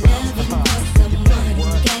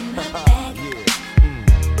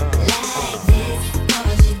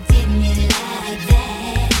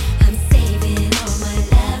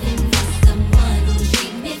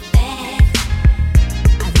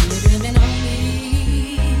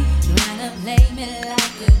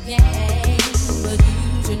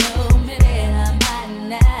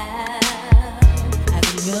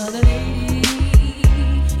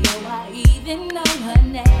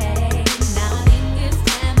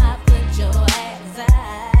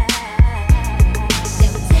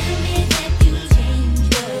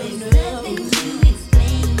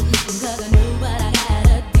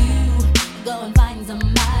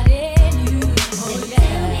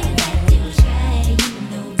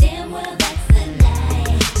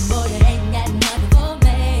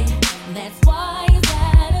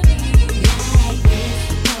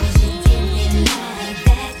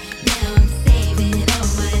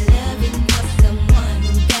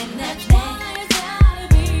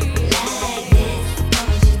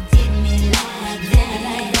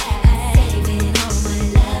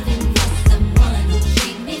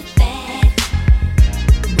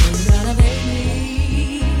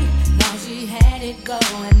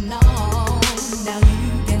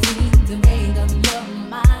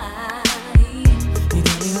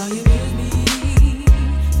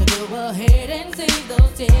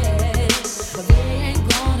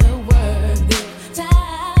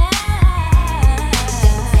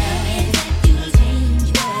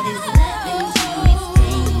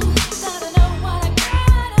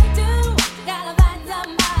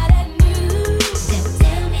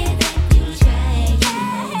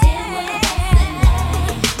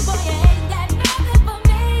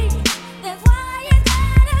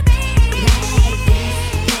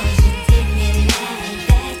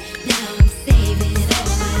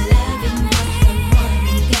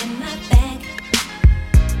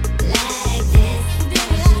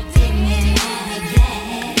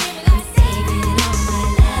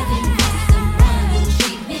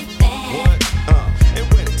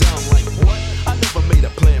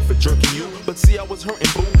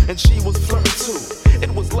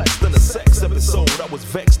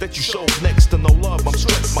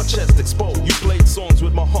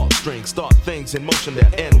 In motion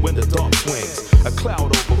that end when the dark swings. A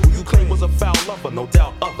cloud over who you claim was a foul lover, no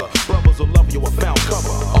doubt other brothers will love you a found cover.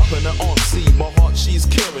 Up in the arm seat, my heart she's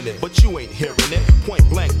carrying it, but you ain't hearing it. Point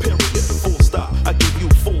blank period, full stop. I give you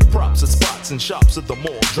full props at spots and shops at the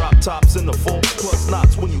mall. Drop tops in the fall, plus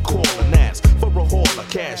knots when you call and ask for a haul of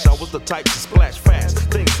cash. I was the type to splash fast,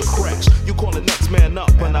 things to crash. You call the next man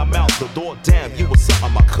up and I'm out the door. Damn, you was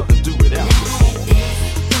something I couldn't do without before.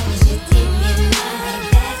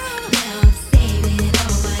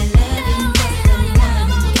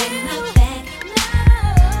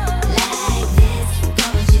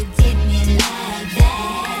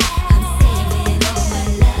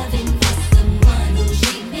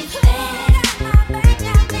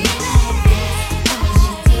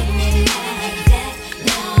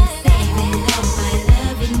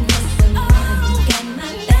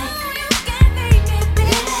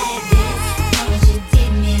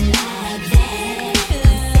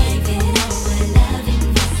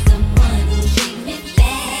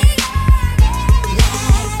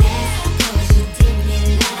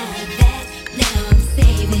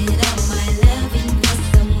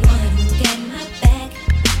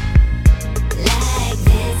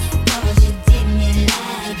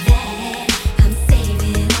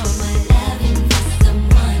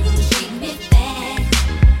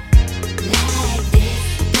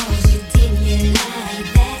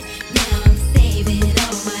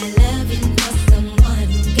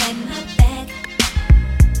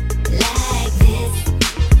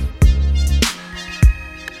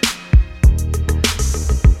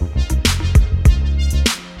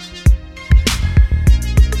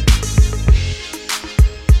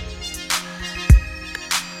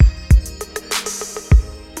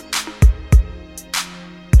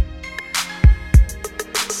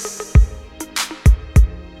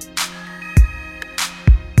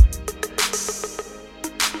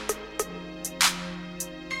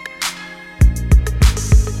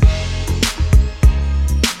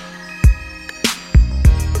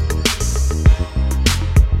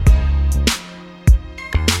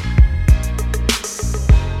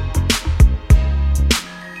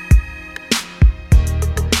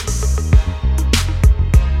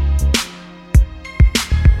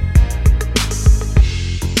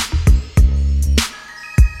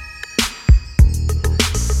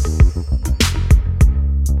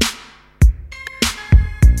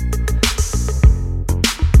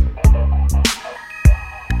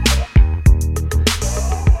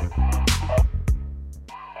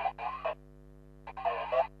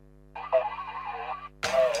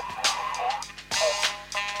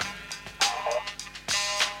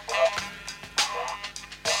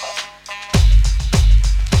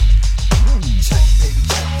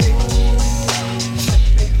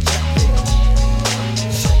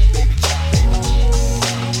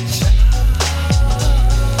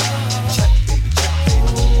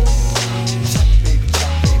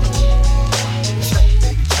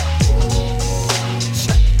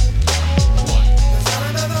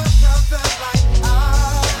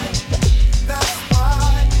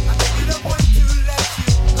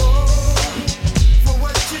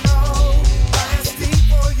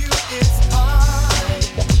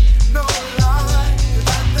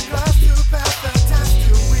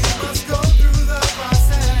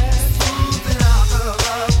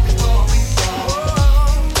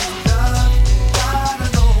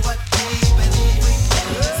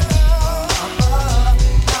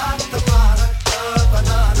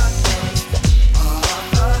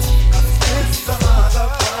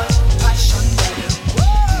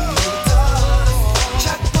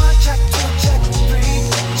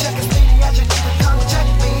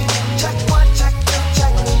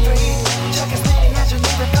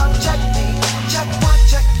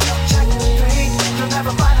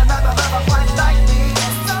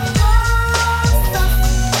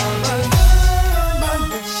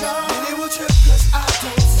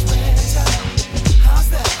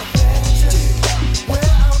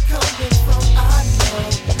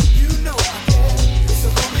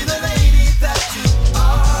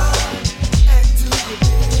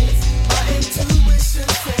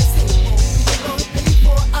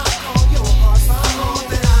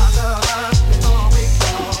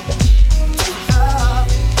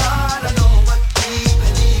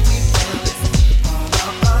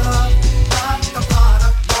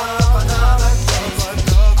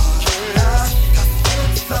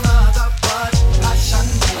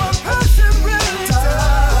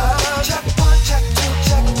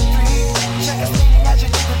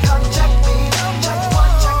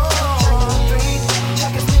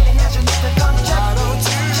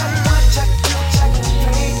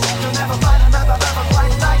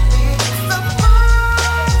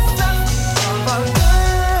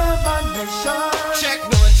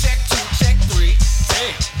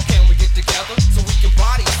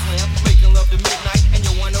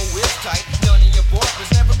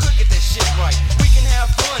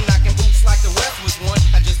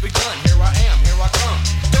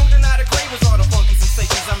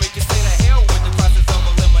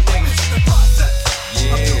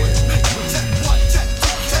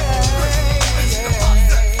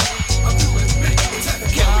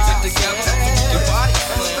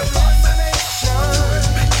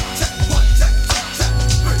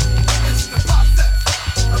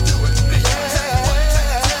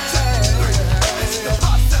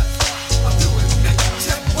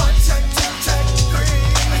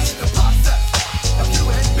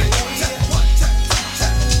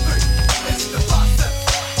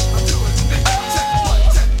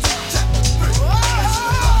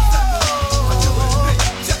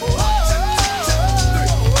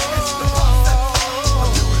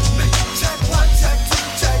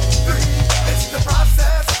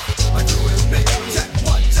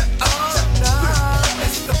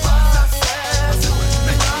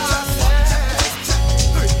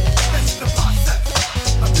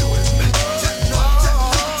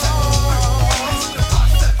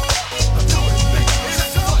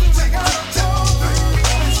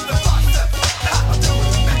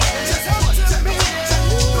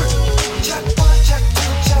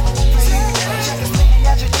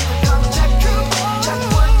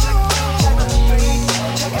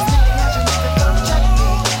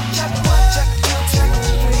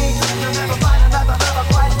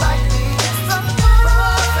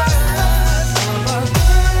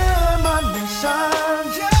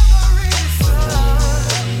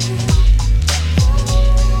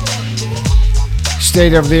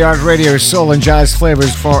 State of the Art Radio, Soul and Jazz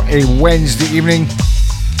Flavas for a Wednesday evening.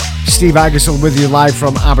 Steve Aggasild with you live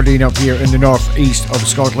from Aberdeen up here in the northeast of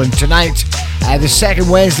Scotland. Tonight, the second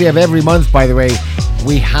Wednesday of every month, by the way,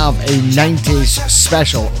 we have a 90s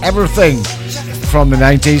special. Everything from the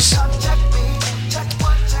 90s.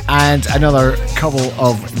 And another couple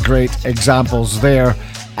of great examples there.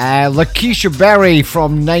 Lakeisha Berry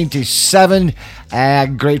from 97.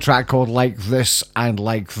 Great track called Like This and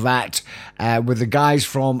Like That, with the guys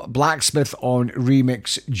from Blacksmith on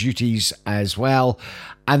remix duties as well.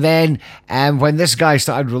 And then when this guy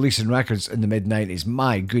started releasing records in the mid-90s,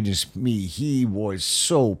 my goodness me, he was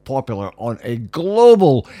so popular on a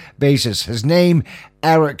global basis. His name,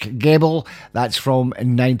 Eric Gable, that's from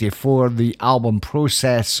 94, the album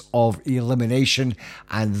Process of Elimination,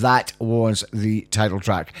 and that was the title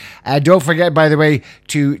track. Don't forget, by the way,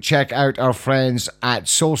 to check out our friends at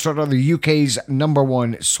Soul Strutter, the UK's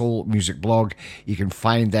 #1 soul music blog. You can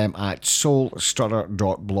find them at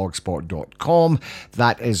soulstrutter.blogspot.com.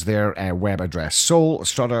 That is their web address,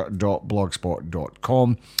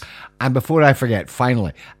 soulstrutter.blogspot.com. And before I forget,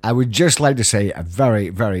 finally, I would just like to say a very,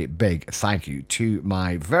 very big thank you to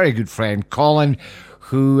my very good friend Colin,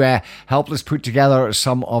 who helped us put together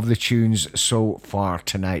some of the tunes so far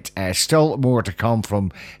tonight. Still more to come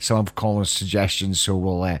from some of Colin's suggestions, so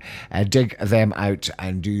we'll dig them out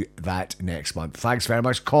and do that next month. Thanks very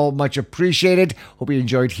much, Colin, much appreciated. Hope you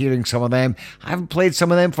enjoyed hearing some of them. I haven't played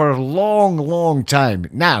some of them for a long, long time.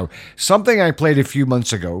 Now, something I played a few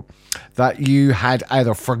months ago that you had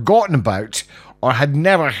either forgotten about or had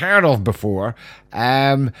never heard of before,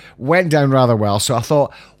 went down rather well. So I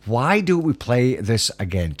thought, why don't we play this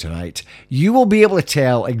again tonight? You will be able to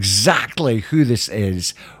tell exactly who this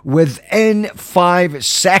is within 5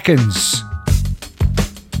 seconds.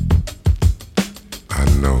 I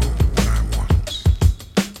know what I want.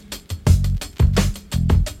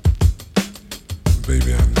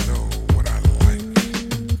 Baby, I know what I like.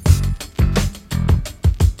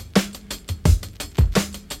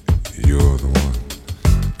 You're the one.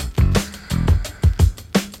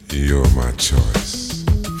 You're my choice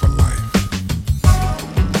for life.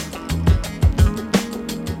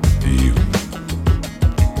 You.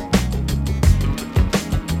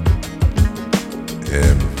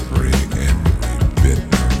 Every bit of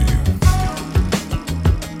you.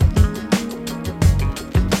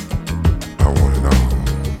 I want it all.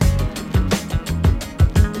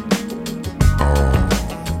 All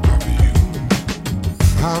of you.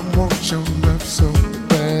 I want your love so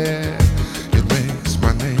bad. It makes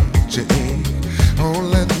my nature ache. Oh,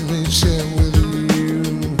 let me share with you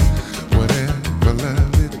whatever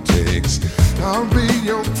love it takes. I'll be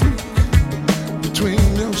your freak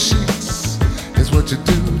between your sheets. Is what you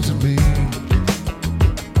do to me.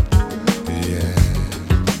 Yeah.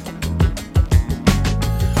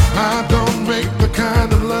 I don't make the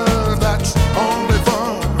kind of love that's only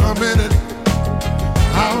for a minute.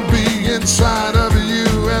 I'll be inside of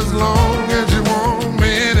you as long as you want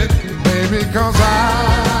me in it, baby, 'cause I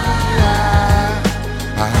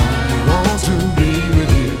only want to be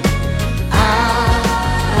with you.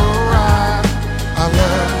 I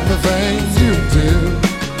love the things you do.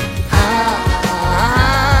 I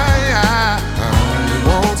only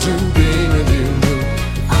want to be with you.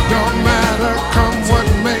 Don't matter, come what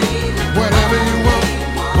may, whatever you want,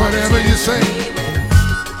 whatever you say.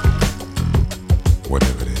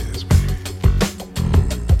 Whatever it is, baby.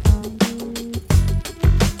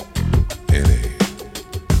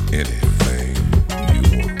 Anything you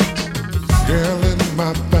want. Girl, in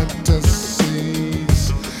my fantasies,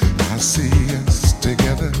 I see us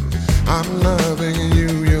together. I'm loving you,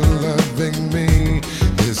 you're loving me.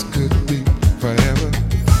 This could be forever.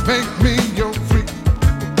 Make me your freak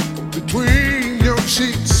between your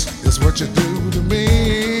sheets. Is what you do to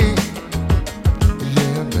me.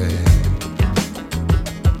 Yeah, babe.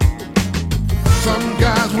 Some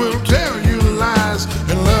guys will tell you lies,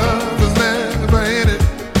 and love is never in it.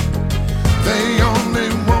 They only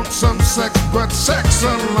want some sex, but sex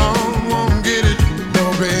alone won't get it.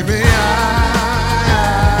 No, baby,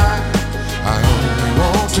 I only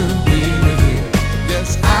want to be with you.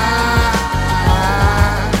 Yes, I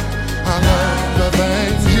love the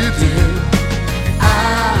things you do. I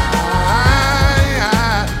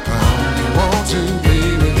only want to be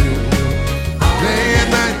with you. Day and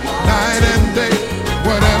night, night and day,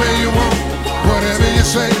 whatever you want, whatever you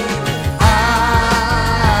say.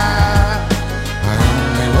 I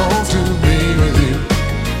only want to be with you.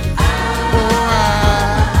 Oh,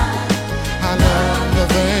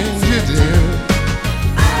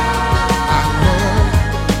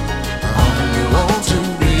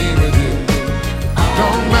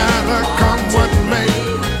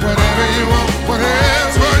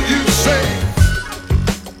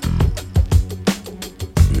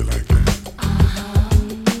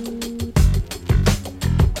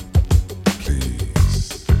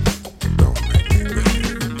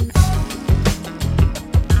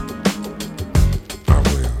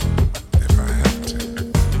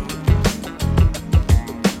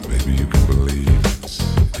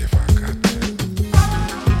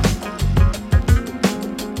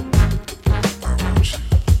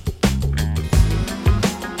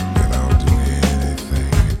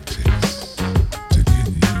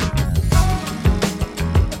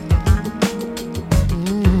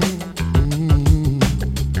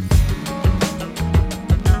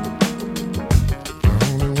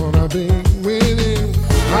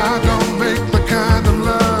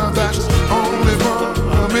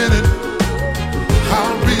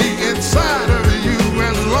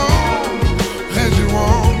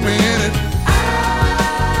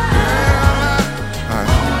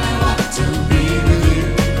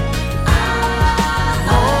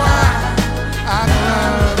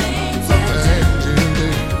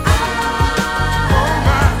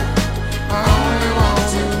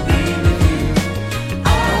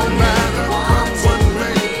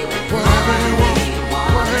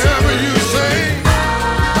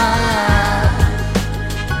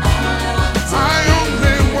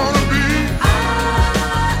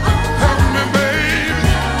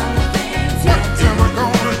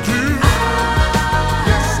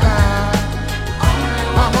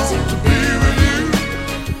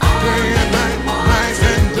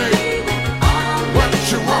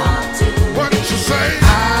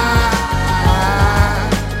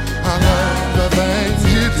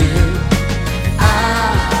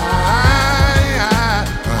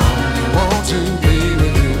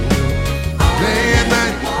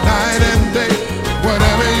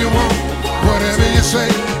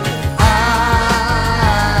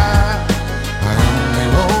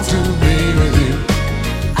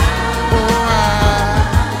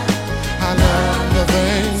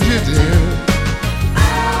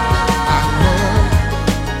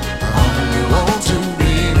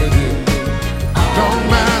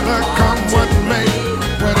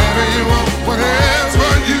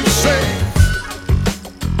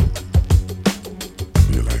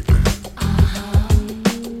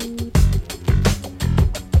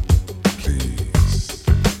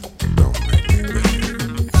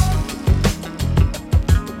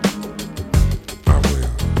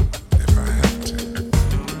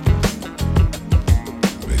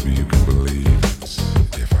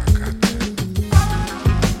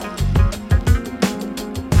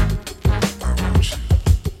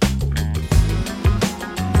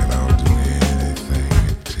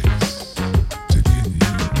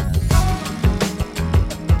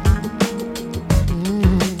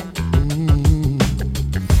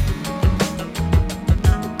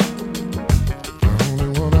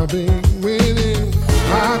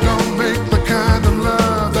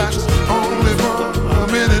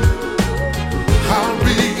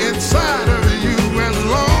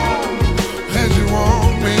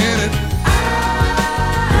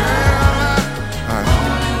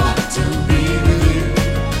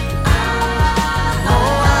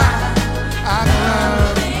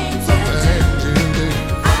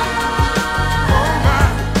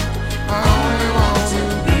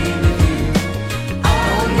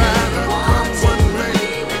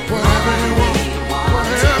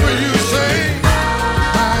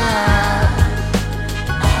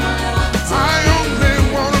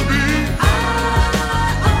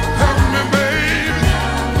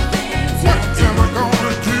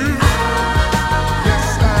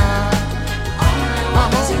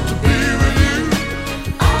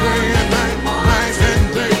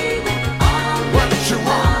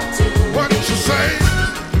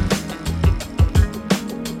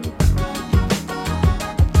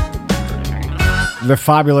 The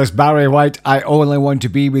fabulous Barry White, I Only Want to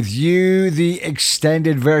Be With You, the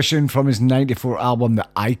extended version from his 94 album, The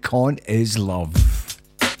Icon Is Love.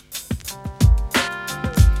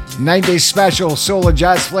 90's special Soul and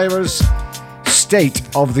Jazz Flavors, State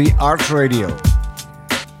of the Art Radio.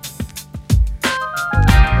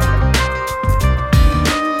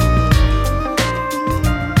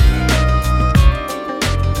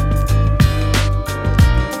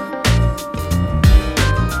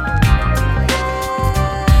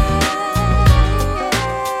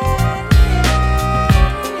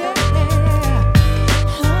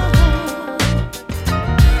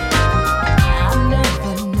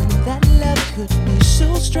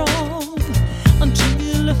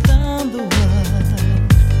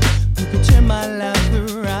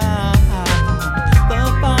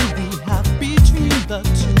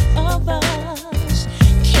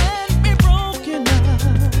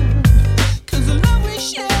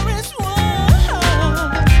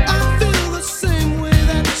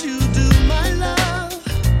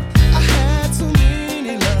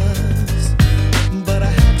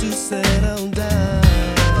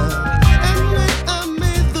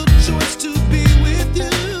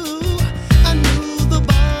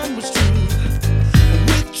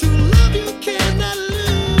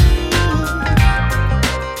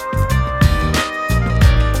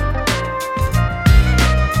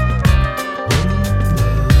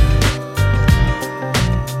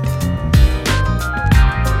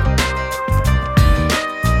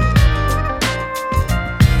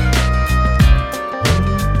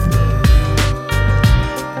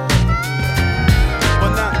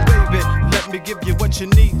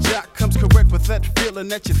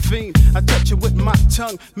 That you fiend, I touch you with my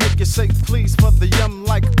tongue, make you say please for the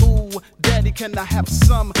like ooh, daddy, can I have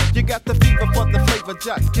some? You got the fever for the flavor,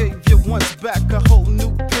 Jock gave you once back, a whole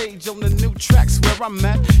new page on the new tracks where I'm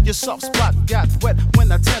at. Your soft spot got wet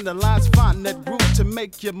when I tenderize, find that groove to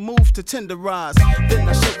make you move to tenderize. Then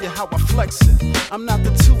I show you how I flex it. I'm not the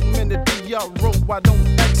 2-minute DRO, I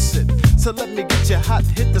don't exit. So let me get you hot,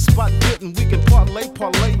 hit the spot good, and we can parlay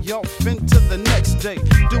off into the next day.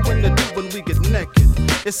 Doing the do when we get naked.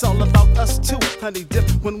 It's all about us too, honey dip,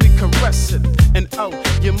 when we caress it. And oh,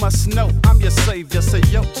 you must know I'm your savior. So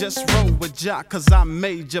yo, just roll with Jock, cause I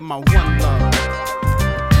made you my one love.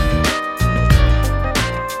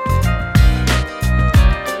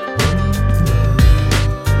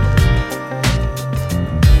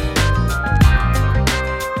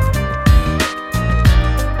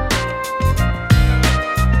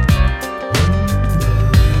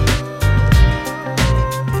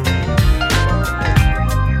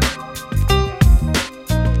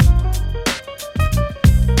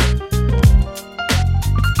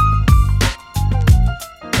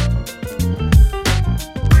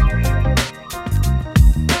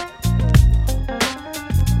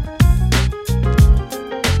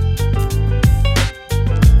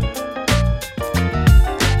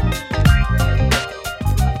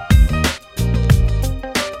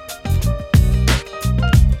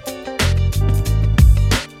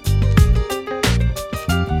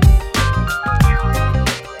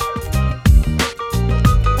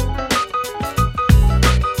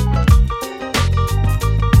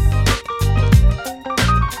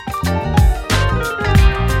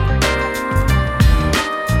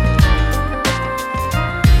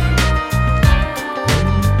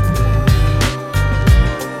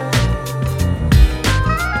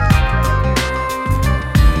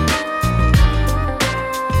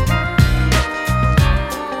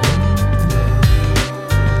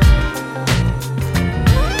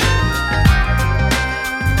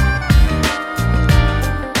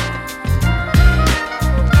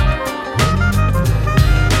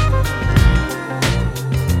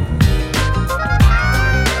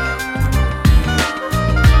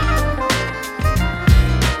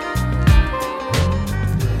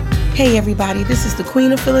 Hey everybody, this is the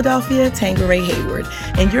Queen of Philadelphia, Tangeray Hayward,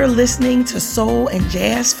 and you're listening to Soul and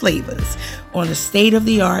Jazz Flavas on the State of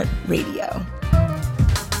the Art Radio.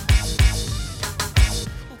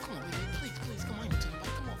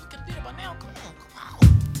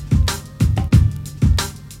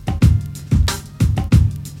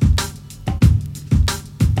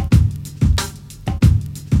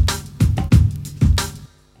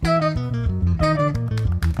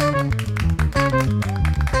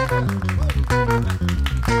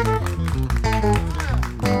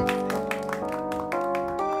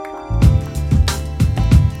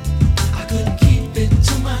 I could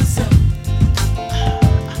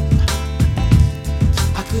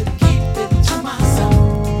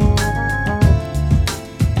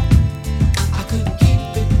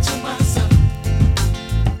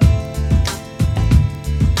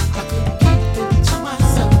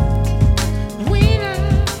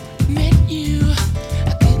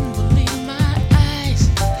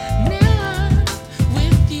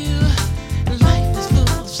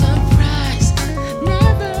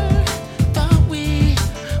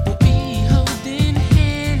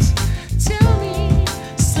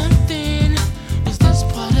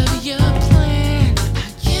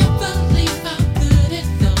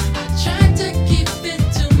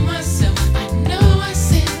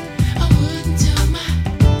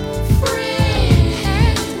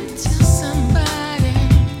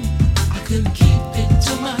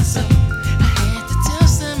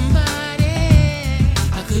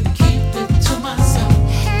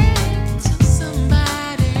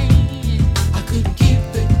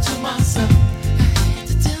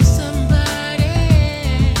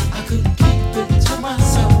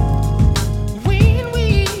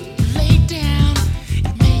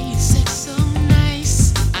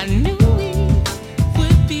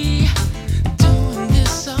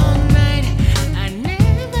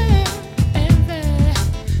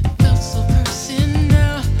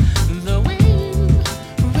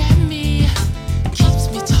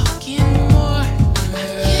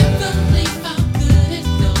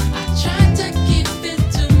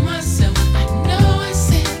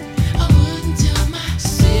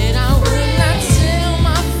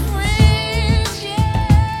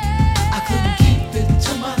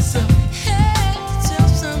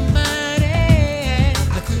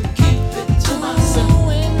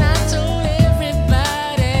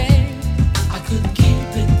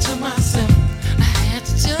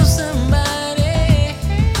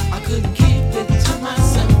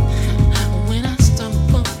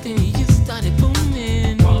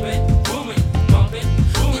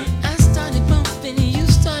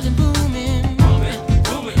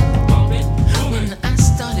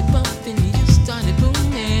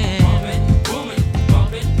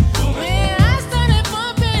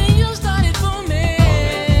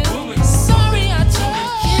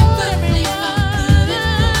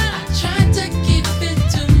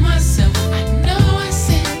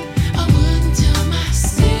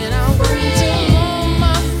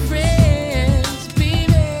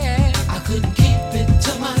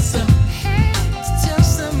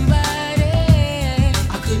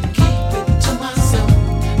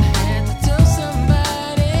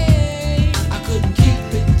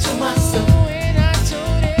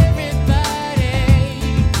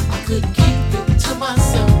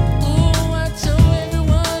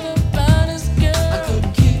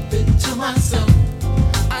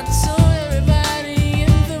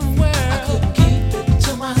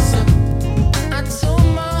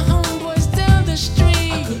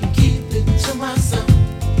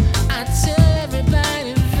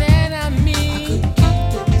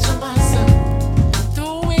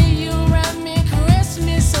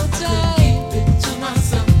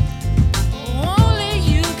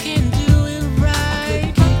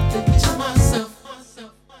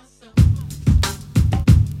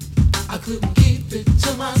couldn't keep it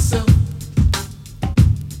to myself.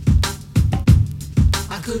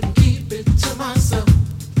 I couldn't keep it to myself.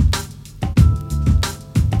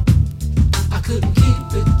 I couldn't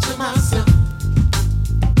keep it to myself.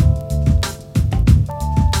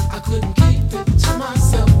 I couldn't keep it to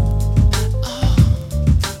myself.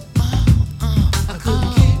 I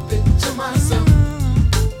couldn't keep it to myself.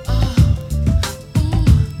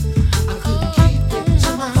 I couldn't keep it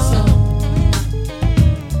to myself.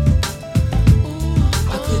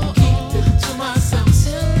 I couldn't keep it to myself.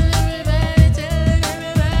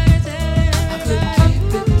 I couldn't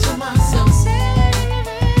keep it to myself.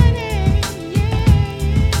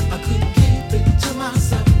 I couldn't keep it to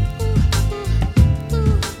myself.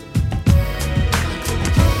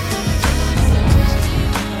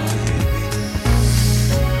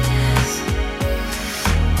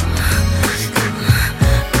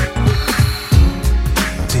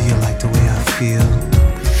 Do you like the way I feel?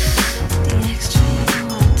 The extra you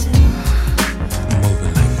want to. Move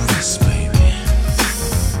it like this, baby.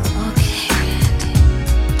 Okay,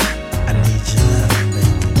 I need your love,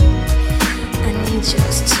 baby. I need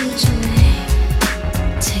yours too, Jermaine.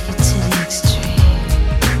 Take it to the extreme.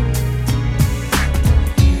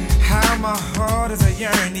 How my heart is a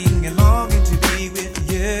yearning and longing to be with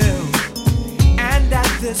you. And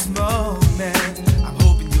at this moment, I'm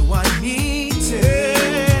hoping you want me to.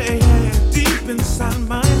 Deep inside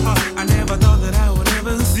my heart, I never thought that I would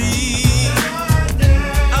ever see.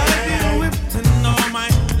 I've been whipped and all my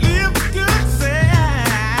lips could say.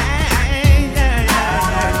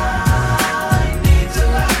 I need to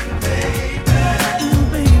love you, baby. Ooh,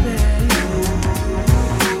 baby.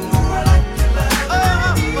 Ooh, I like your love.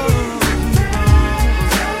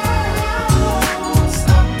 Don't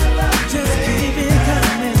stop the love, just keep it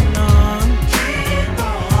coming on. Keep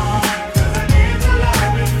on, 'cause I need to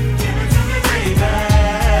love you. Give it to me, baby.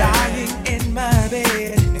 Lying in my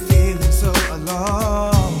bed and feeling so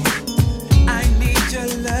alone. I need your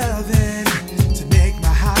loving to make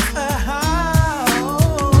my heart a home.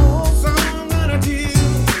 So I'm gonna do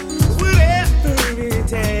whatever it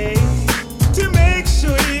takes to make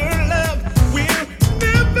sure your love will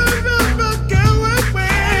never, ever go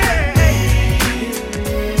away.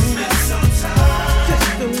 Spend some time, just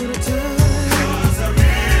a little time, 'cause I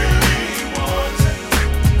really want you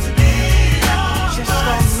to be on just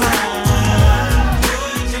my side.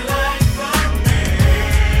 Would you like from me?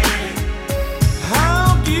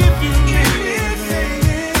 I'll give you anything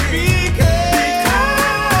because I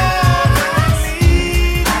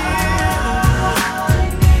need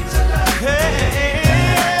to love you. Hey,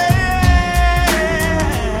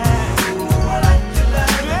 ooh, I like your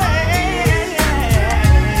love.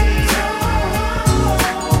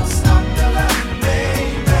 Don't stop the love,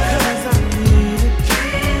 baby, 'cause I need it.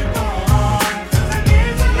 Keep on, 'cause I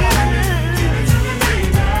need to love you. Give it to me,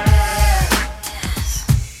 baby.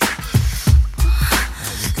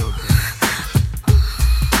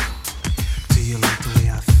 Do you like the way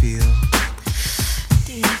I feel?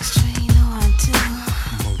 The extra you know I do.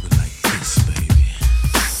 Move it like this, baby.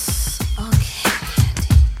 Okay,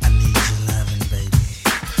 I need your loving, baby.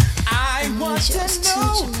 I want to yours too, know,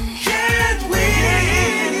 Jermaine. can we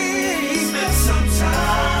spend some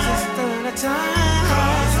time, just a little time,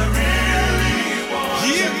 'cause I really want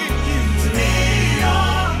you to be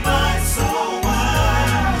on my soul.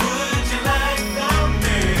 What would you like from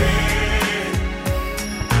me?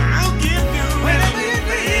 I'll give you whatever you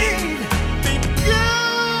need, because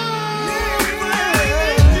I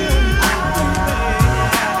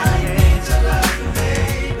need to love you,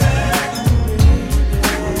 baby.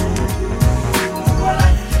 Ooh, I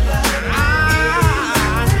like your love.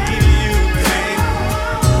 I need you, baby.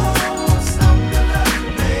 Don't stop the love,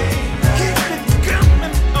 baby. Keep it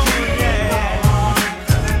coming, oh yeah.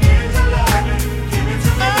 'Cause I need to love you. Give it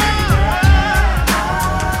to me, baby.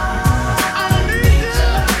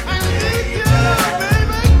 I need you,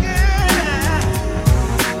 baby, yeah.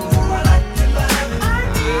 Ooh, I like your love. I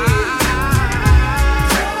need you.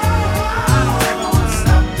 Don't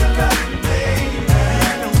stop the love, baby.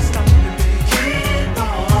 Don't stop the baby. Keep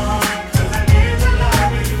on, 'cause I need to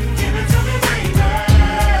love you. Give it to me, baby.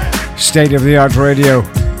 State of the Art Radio.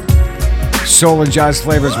 Soul and Jazz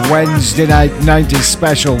Flavors Wednesday night 90s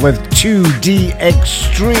special with 2D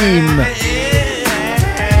Extreme.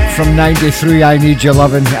 From 93, I Need Your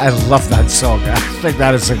Lovin'. I love that song. I think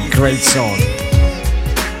that is a great song.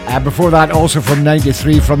 Before that, also from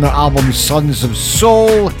 93, from their album Sons of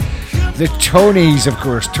Soul, the Tonys, of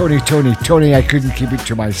course. Tony, I Couldn't Keep It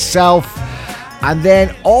to Myself. And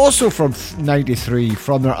then also from 93,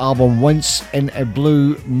 from their album Once in a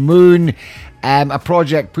Blue Moon, A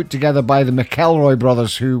project put together by the McElroy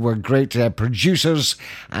brothers, who were great producers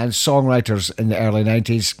and songwriters in the early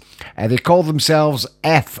 90s. They called themselves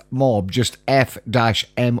F-Mob, just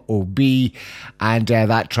F-MOB, and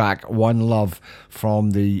that track, One Love,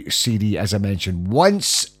 from the CD, as I mentioned,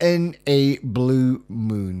 Once in a Blue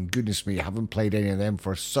Moon. Goodness me, I haven't played any of them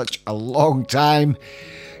for such a long time.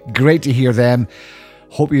 Great to hear them.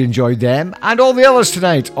 Hope you enjoyed them and all the others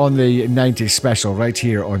tonight on the 90s special right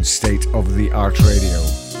here on State of the Art Radio.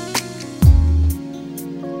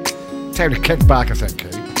 Time to kick back, I think.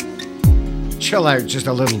 Chill out just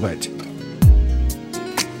a little bit.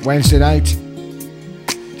 Wednesday night.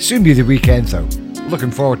 Soon be the weekend though.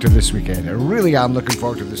 Looking forward to this weekend. I really am looking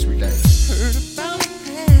forward to this weekend. Heard about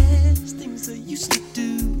past things I used to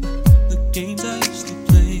do, the games I used to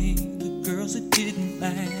play, the girls that didn't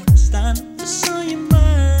last. I never saw your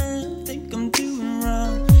mind, think I'm doing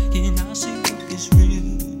wrong, and I say what is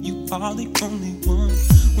real, you are the only one.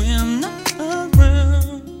 When I'm not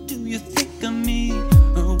around, do you think of me,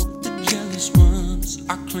 or what the jealous ones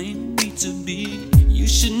are claiming me to be? You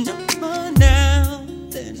should know by now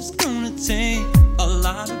that it's gonna take a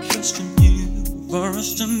lot of trust from you for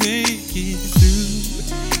us to make it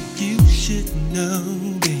through. You should know,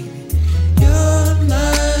 baby, you're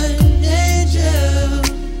my angel.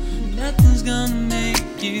 Nothing's gonna make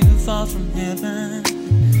you fall from heaven.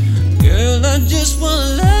 Girl, I just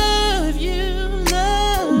wanna love you,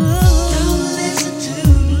 love. Don't listen to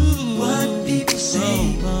what people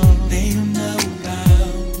say. They don't know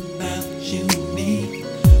about you and me.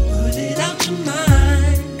 Put it out your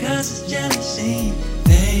mind, 'cause it's jealousy.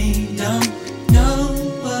 They don't know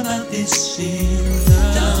about this feeling.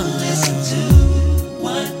 Don't listen to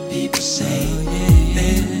what people say.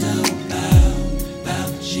 They don't know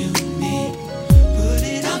about you and me. Put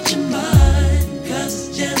it out your mind, 'cause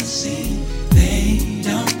it's jealousy. They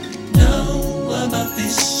don't know about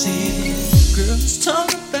this feeling. Girls talk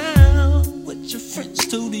about what your friends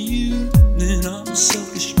told you. Then I'm a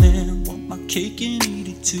selfish man, want my cake and eat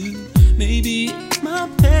it too. Maybe it's my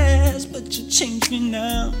past, but you changed me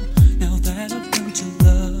now. Now that I've learned to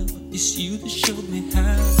love, it's you that showed me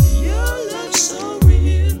how. Your love's so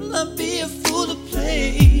real, I'd be a fool to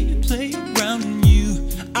play around in you.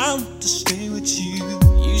 I want to stay with you.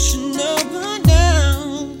 You should know by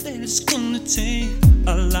now that it's gonna take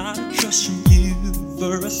a lot of trust from you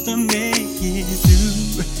for us to make it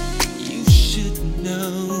through. You should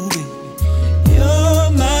know, baby, you're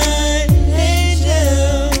my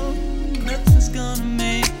angel. Nothing's gonna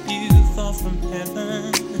make you fall from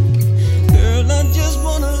heaven. Girl, I just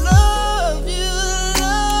wanna love you,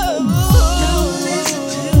 love. Don't listen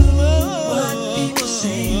to what people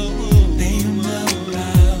say. They don't know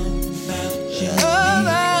about you.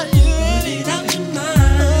 Put it out your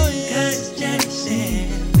mind, 'cause it's jealousy.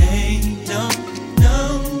 They don't know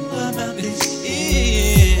about this.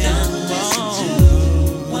 Don't listen to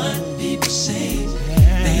what people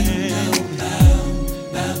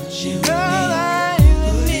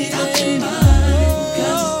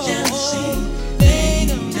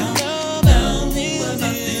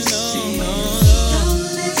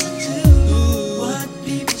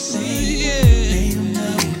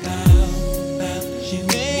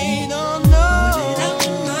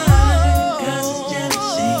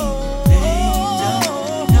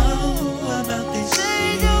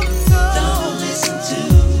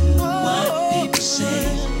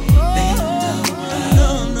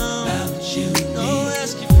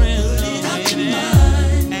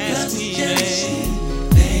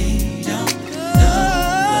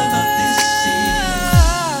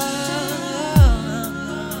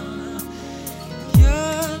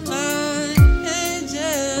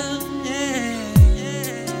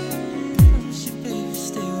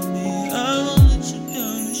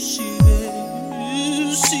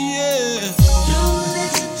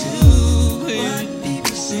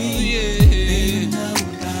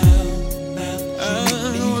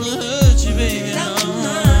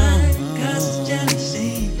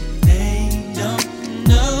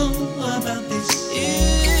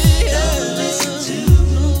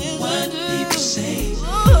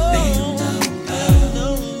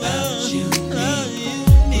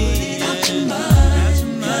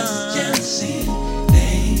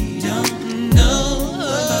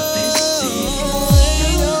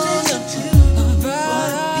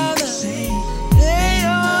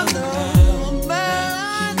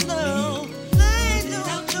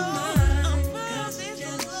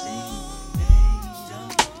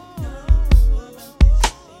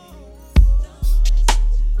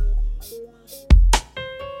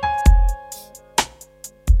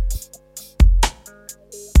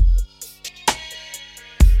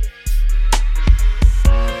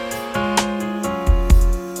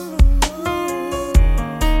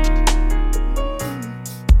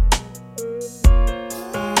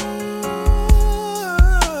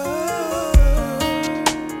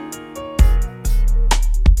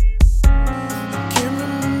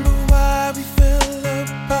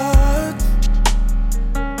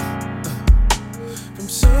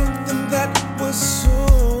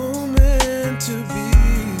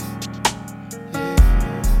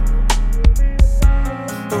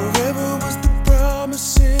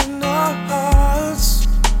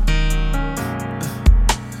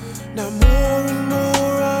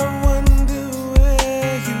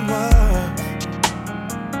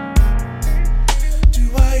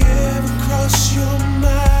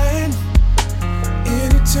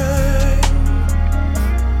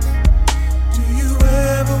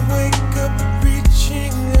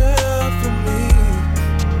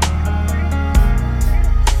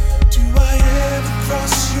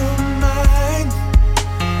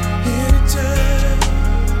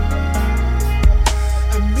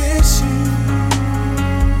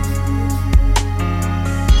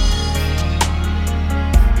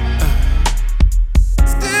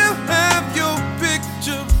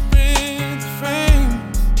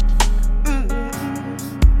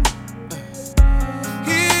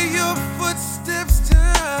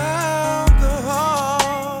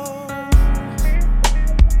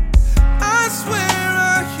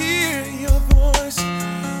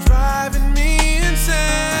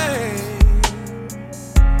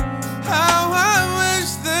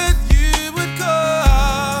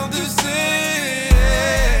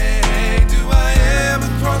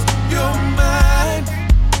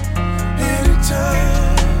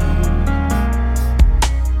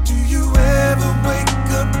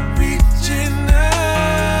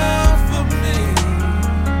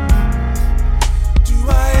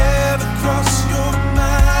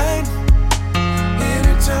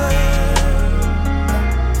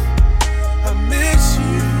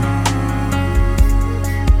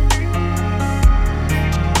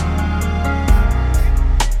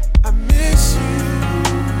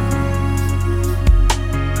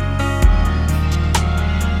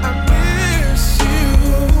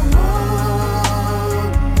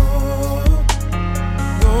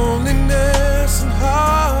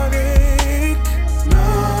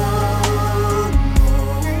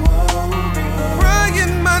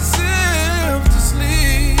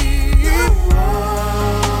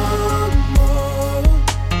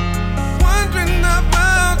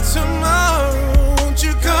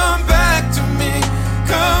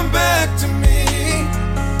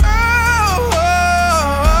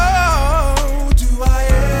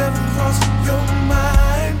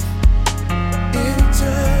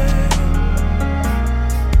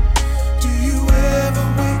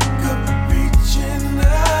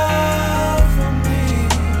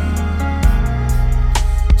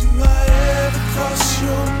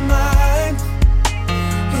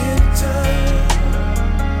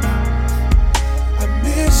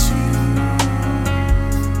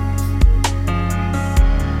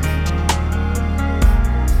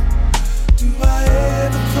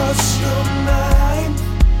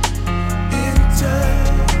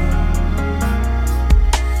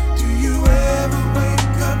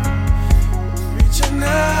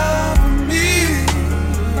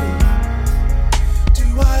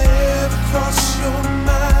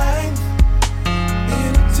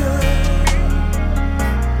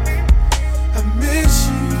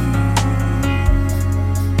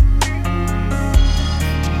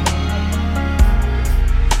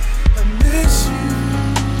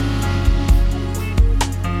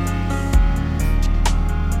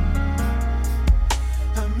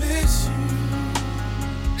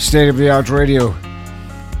State of the Art Radio.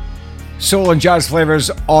 Soul and Jazz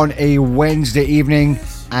Flavors on a Wednesday evening,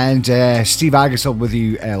 and Steve Aggasild with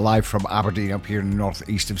you live from Aberdeen up here in the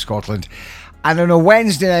northeast of Scotland. And on a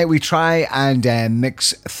Wednesday night, we try and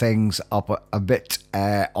mix things up a bit.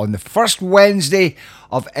 On the first Wednesday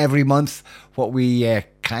of every month, what we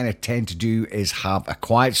kind of tend to do is have a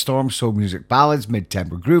quiet storm, soul music ballads,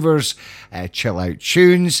 mid-tempo groovers, chill out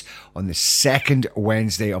tunes. On the second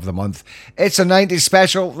Wednesday of the month, it's a 90s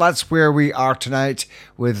special. That's where we are tonight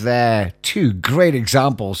with two great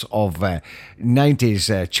examples of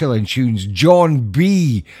 90s chilling tunes. John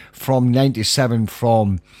B from 97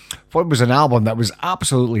 from what was an album that was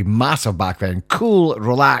absolutely massive back then, Cool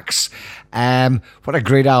Relax. What a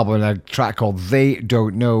great album, a track called They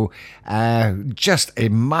Don't Know. Just a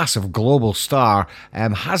massive global star.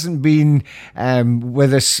 Hasn't been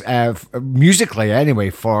with us musically anyway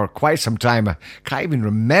for quite some time. I can't even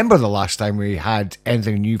remember the last time we had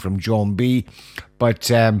anything new from John B. But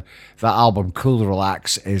that album, Cool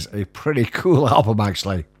Relax, is a pretty cool album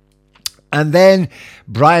actually. And then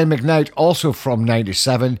Brian McKnight, also from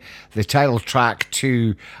 97, the title track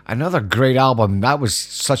to another great album. That was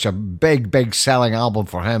such a big selling album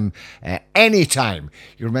for him. Anytime.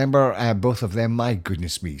 You remember both of them? My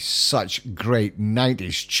goodness me, such great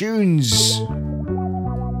 90s tunes.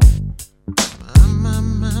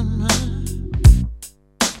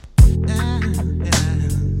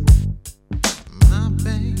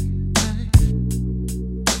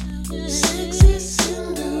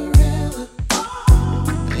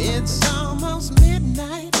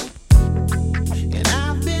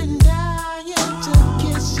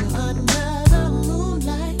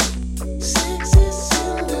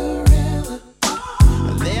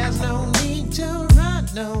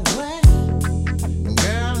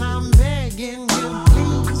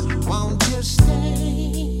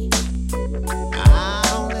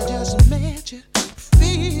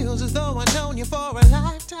 For a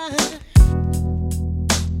lifetime.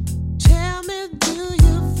 Tell me, do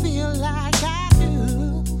you feel like I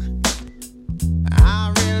do?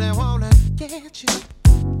 I really wanna get you.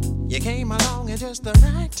 You came along at just the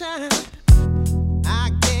right time.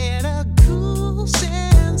 I get a cool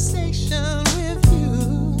sensation with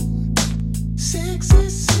you. Sexy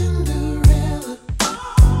Cinderella.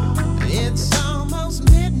 It's almost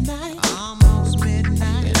midnight.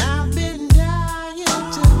 And I've been dying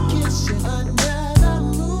to kiss you under the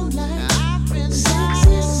moonlight. I've been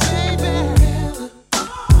sexy Cinderella.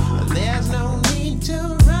 There's no need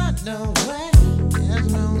to run away.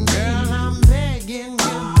 Girl, I'm begging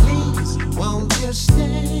you, please, won't you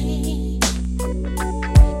stay?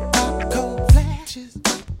 Up cold flashes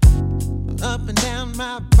up and down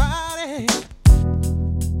my body.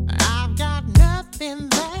 I've got nothing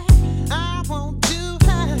that I want to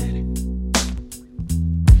hide.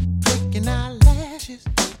 Pricking eyelashes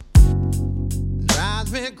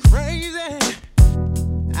drives me crazy.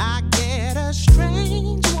 I get a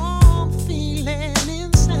strange warm feeling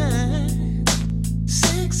inside.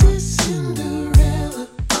 Sexy Cinderella.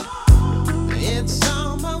 It's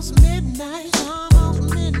almost midnight.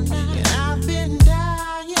 And I've been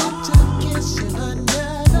dying to kiss you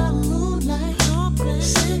under the moonlight.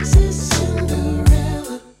 Sexy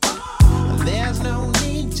Cinderella. There's no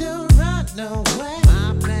need to run away.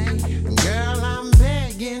 Girl, I'm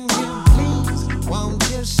begging you, please, won't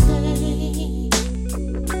you stay?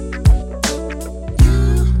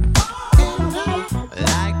 You and I,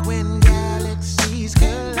 like when galaxies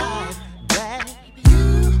collide, black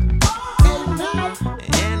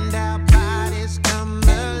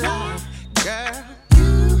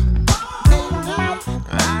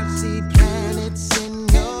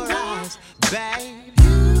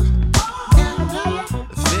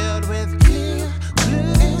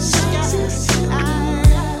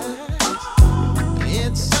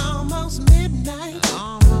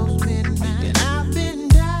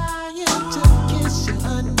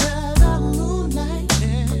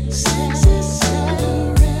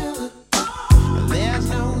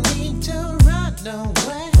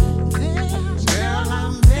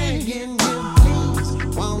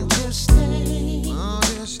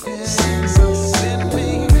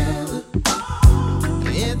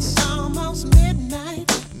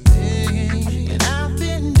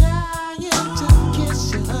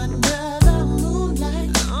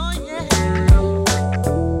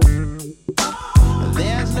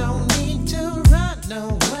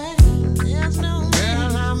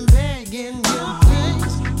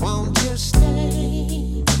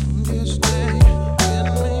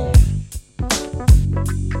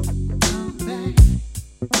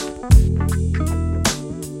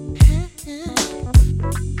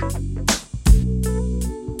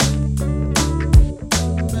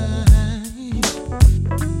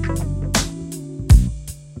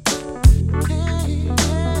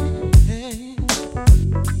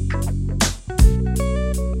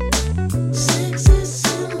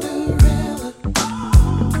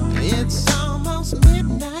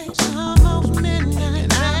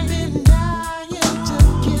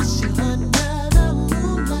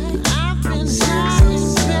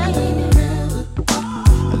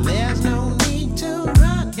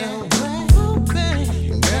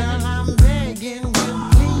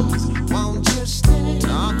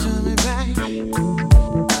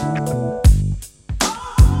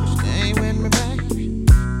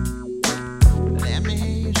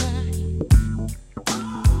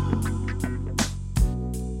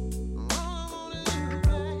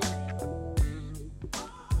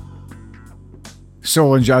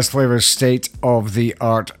Soul and Jazz Flavas State of the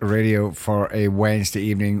Art Radio for a Wednesday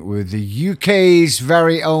evening with the UK's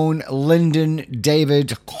very own Lyndon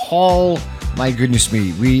David Hall. My goodness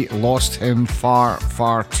me, we lost him far,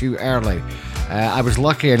 far too early. I was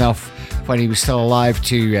lucky enough when he was still alive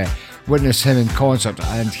to witness him in concert,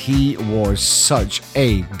 and he was such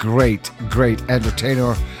a great, great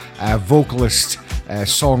entertainer, vocalist,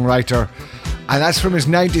 songwriter. And that's from his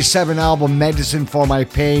 97 album, Medicine for My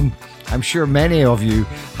Pain. I'm sure many of you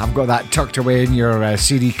have got that tucked away in your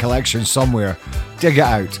CD collection somewhere. Dig it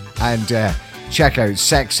out and check out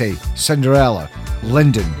Sexy, Cinderella,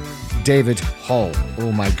 Lyndon, David Hall.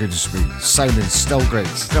 Oh my goodness me, sounding still great,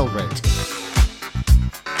 still great.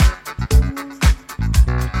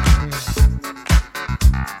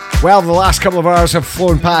 Well, the last couple of hours have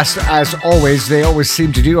flown past as always. They always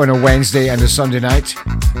seem to do on a Wednesday and a Sunday night.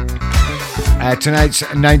 Tonight's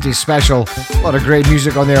 90's special, a lot of great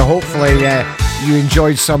music on there. Hopefully you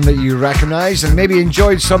enjoyed some that you recognise and maybe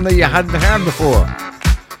enjoyed some that you hadn't heard before.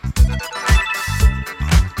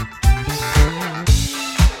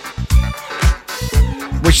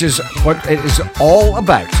 Which is what it is all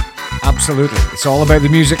about. Absolutely. It's all about the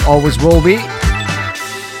music, always will be.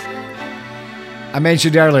 I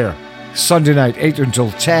mentioned earlier, Sunday night, 8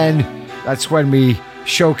 until 10. That's when we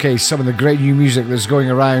showcase some of the great new music that's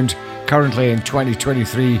going around currently in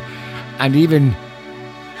 2023. And even,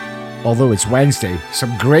 although it's Wednesday,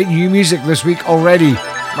 some great new music this week already.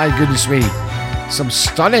 My goodness me. Some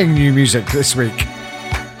stunning new music this week.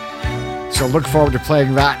 So look forward to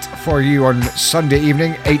playing that for you on Sunday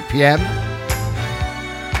evening, 8 p.m.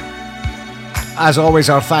 As always,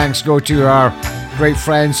 our thanks go to our great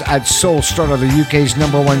friends at Soul Strutter, the UK's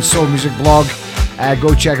 #1 soul music blog.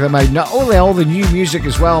 Go check them out. Not only all the new music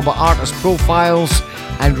as well, but artist profiles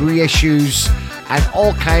and reissues and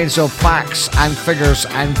all kinds of facts and figures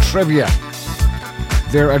and trivia.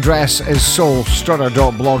 Their address is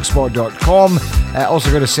soulstrutter.blogspot.com. Also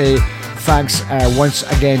going to say thanks once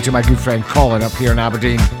again to my good friend Colin up here in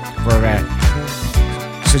Aberdeen for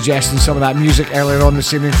suggesting some of that music earlier on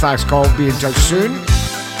this evening. Thanks, Colin. Be in touch soon.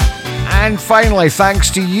 And finally,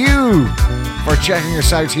 thanks to you for checking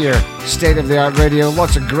us out here. State of the Art Radio.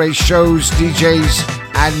 Lots of great shows, DJs,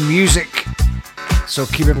 and music. So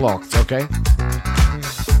keep it locked, okay?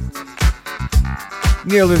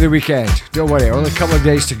 Nearly the weekend. Don't worry, only a couple of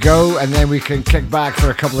days to go, and then we can kick back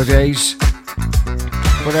for a couple of days.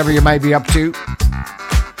 Whatever you might be up to.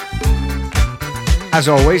 As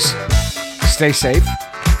always, stay safe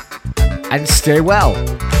and stay well.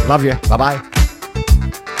 Love you. Bye-bye.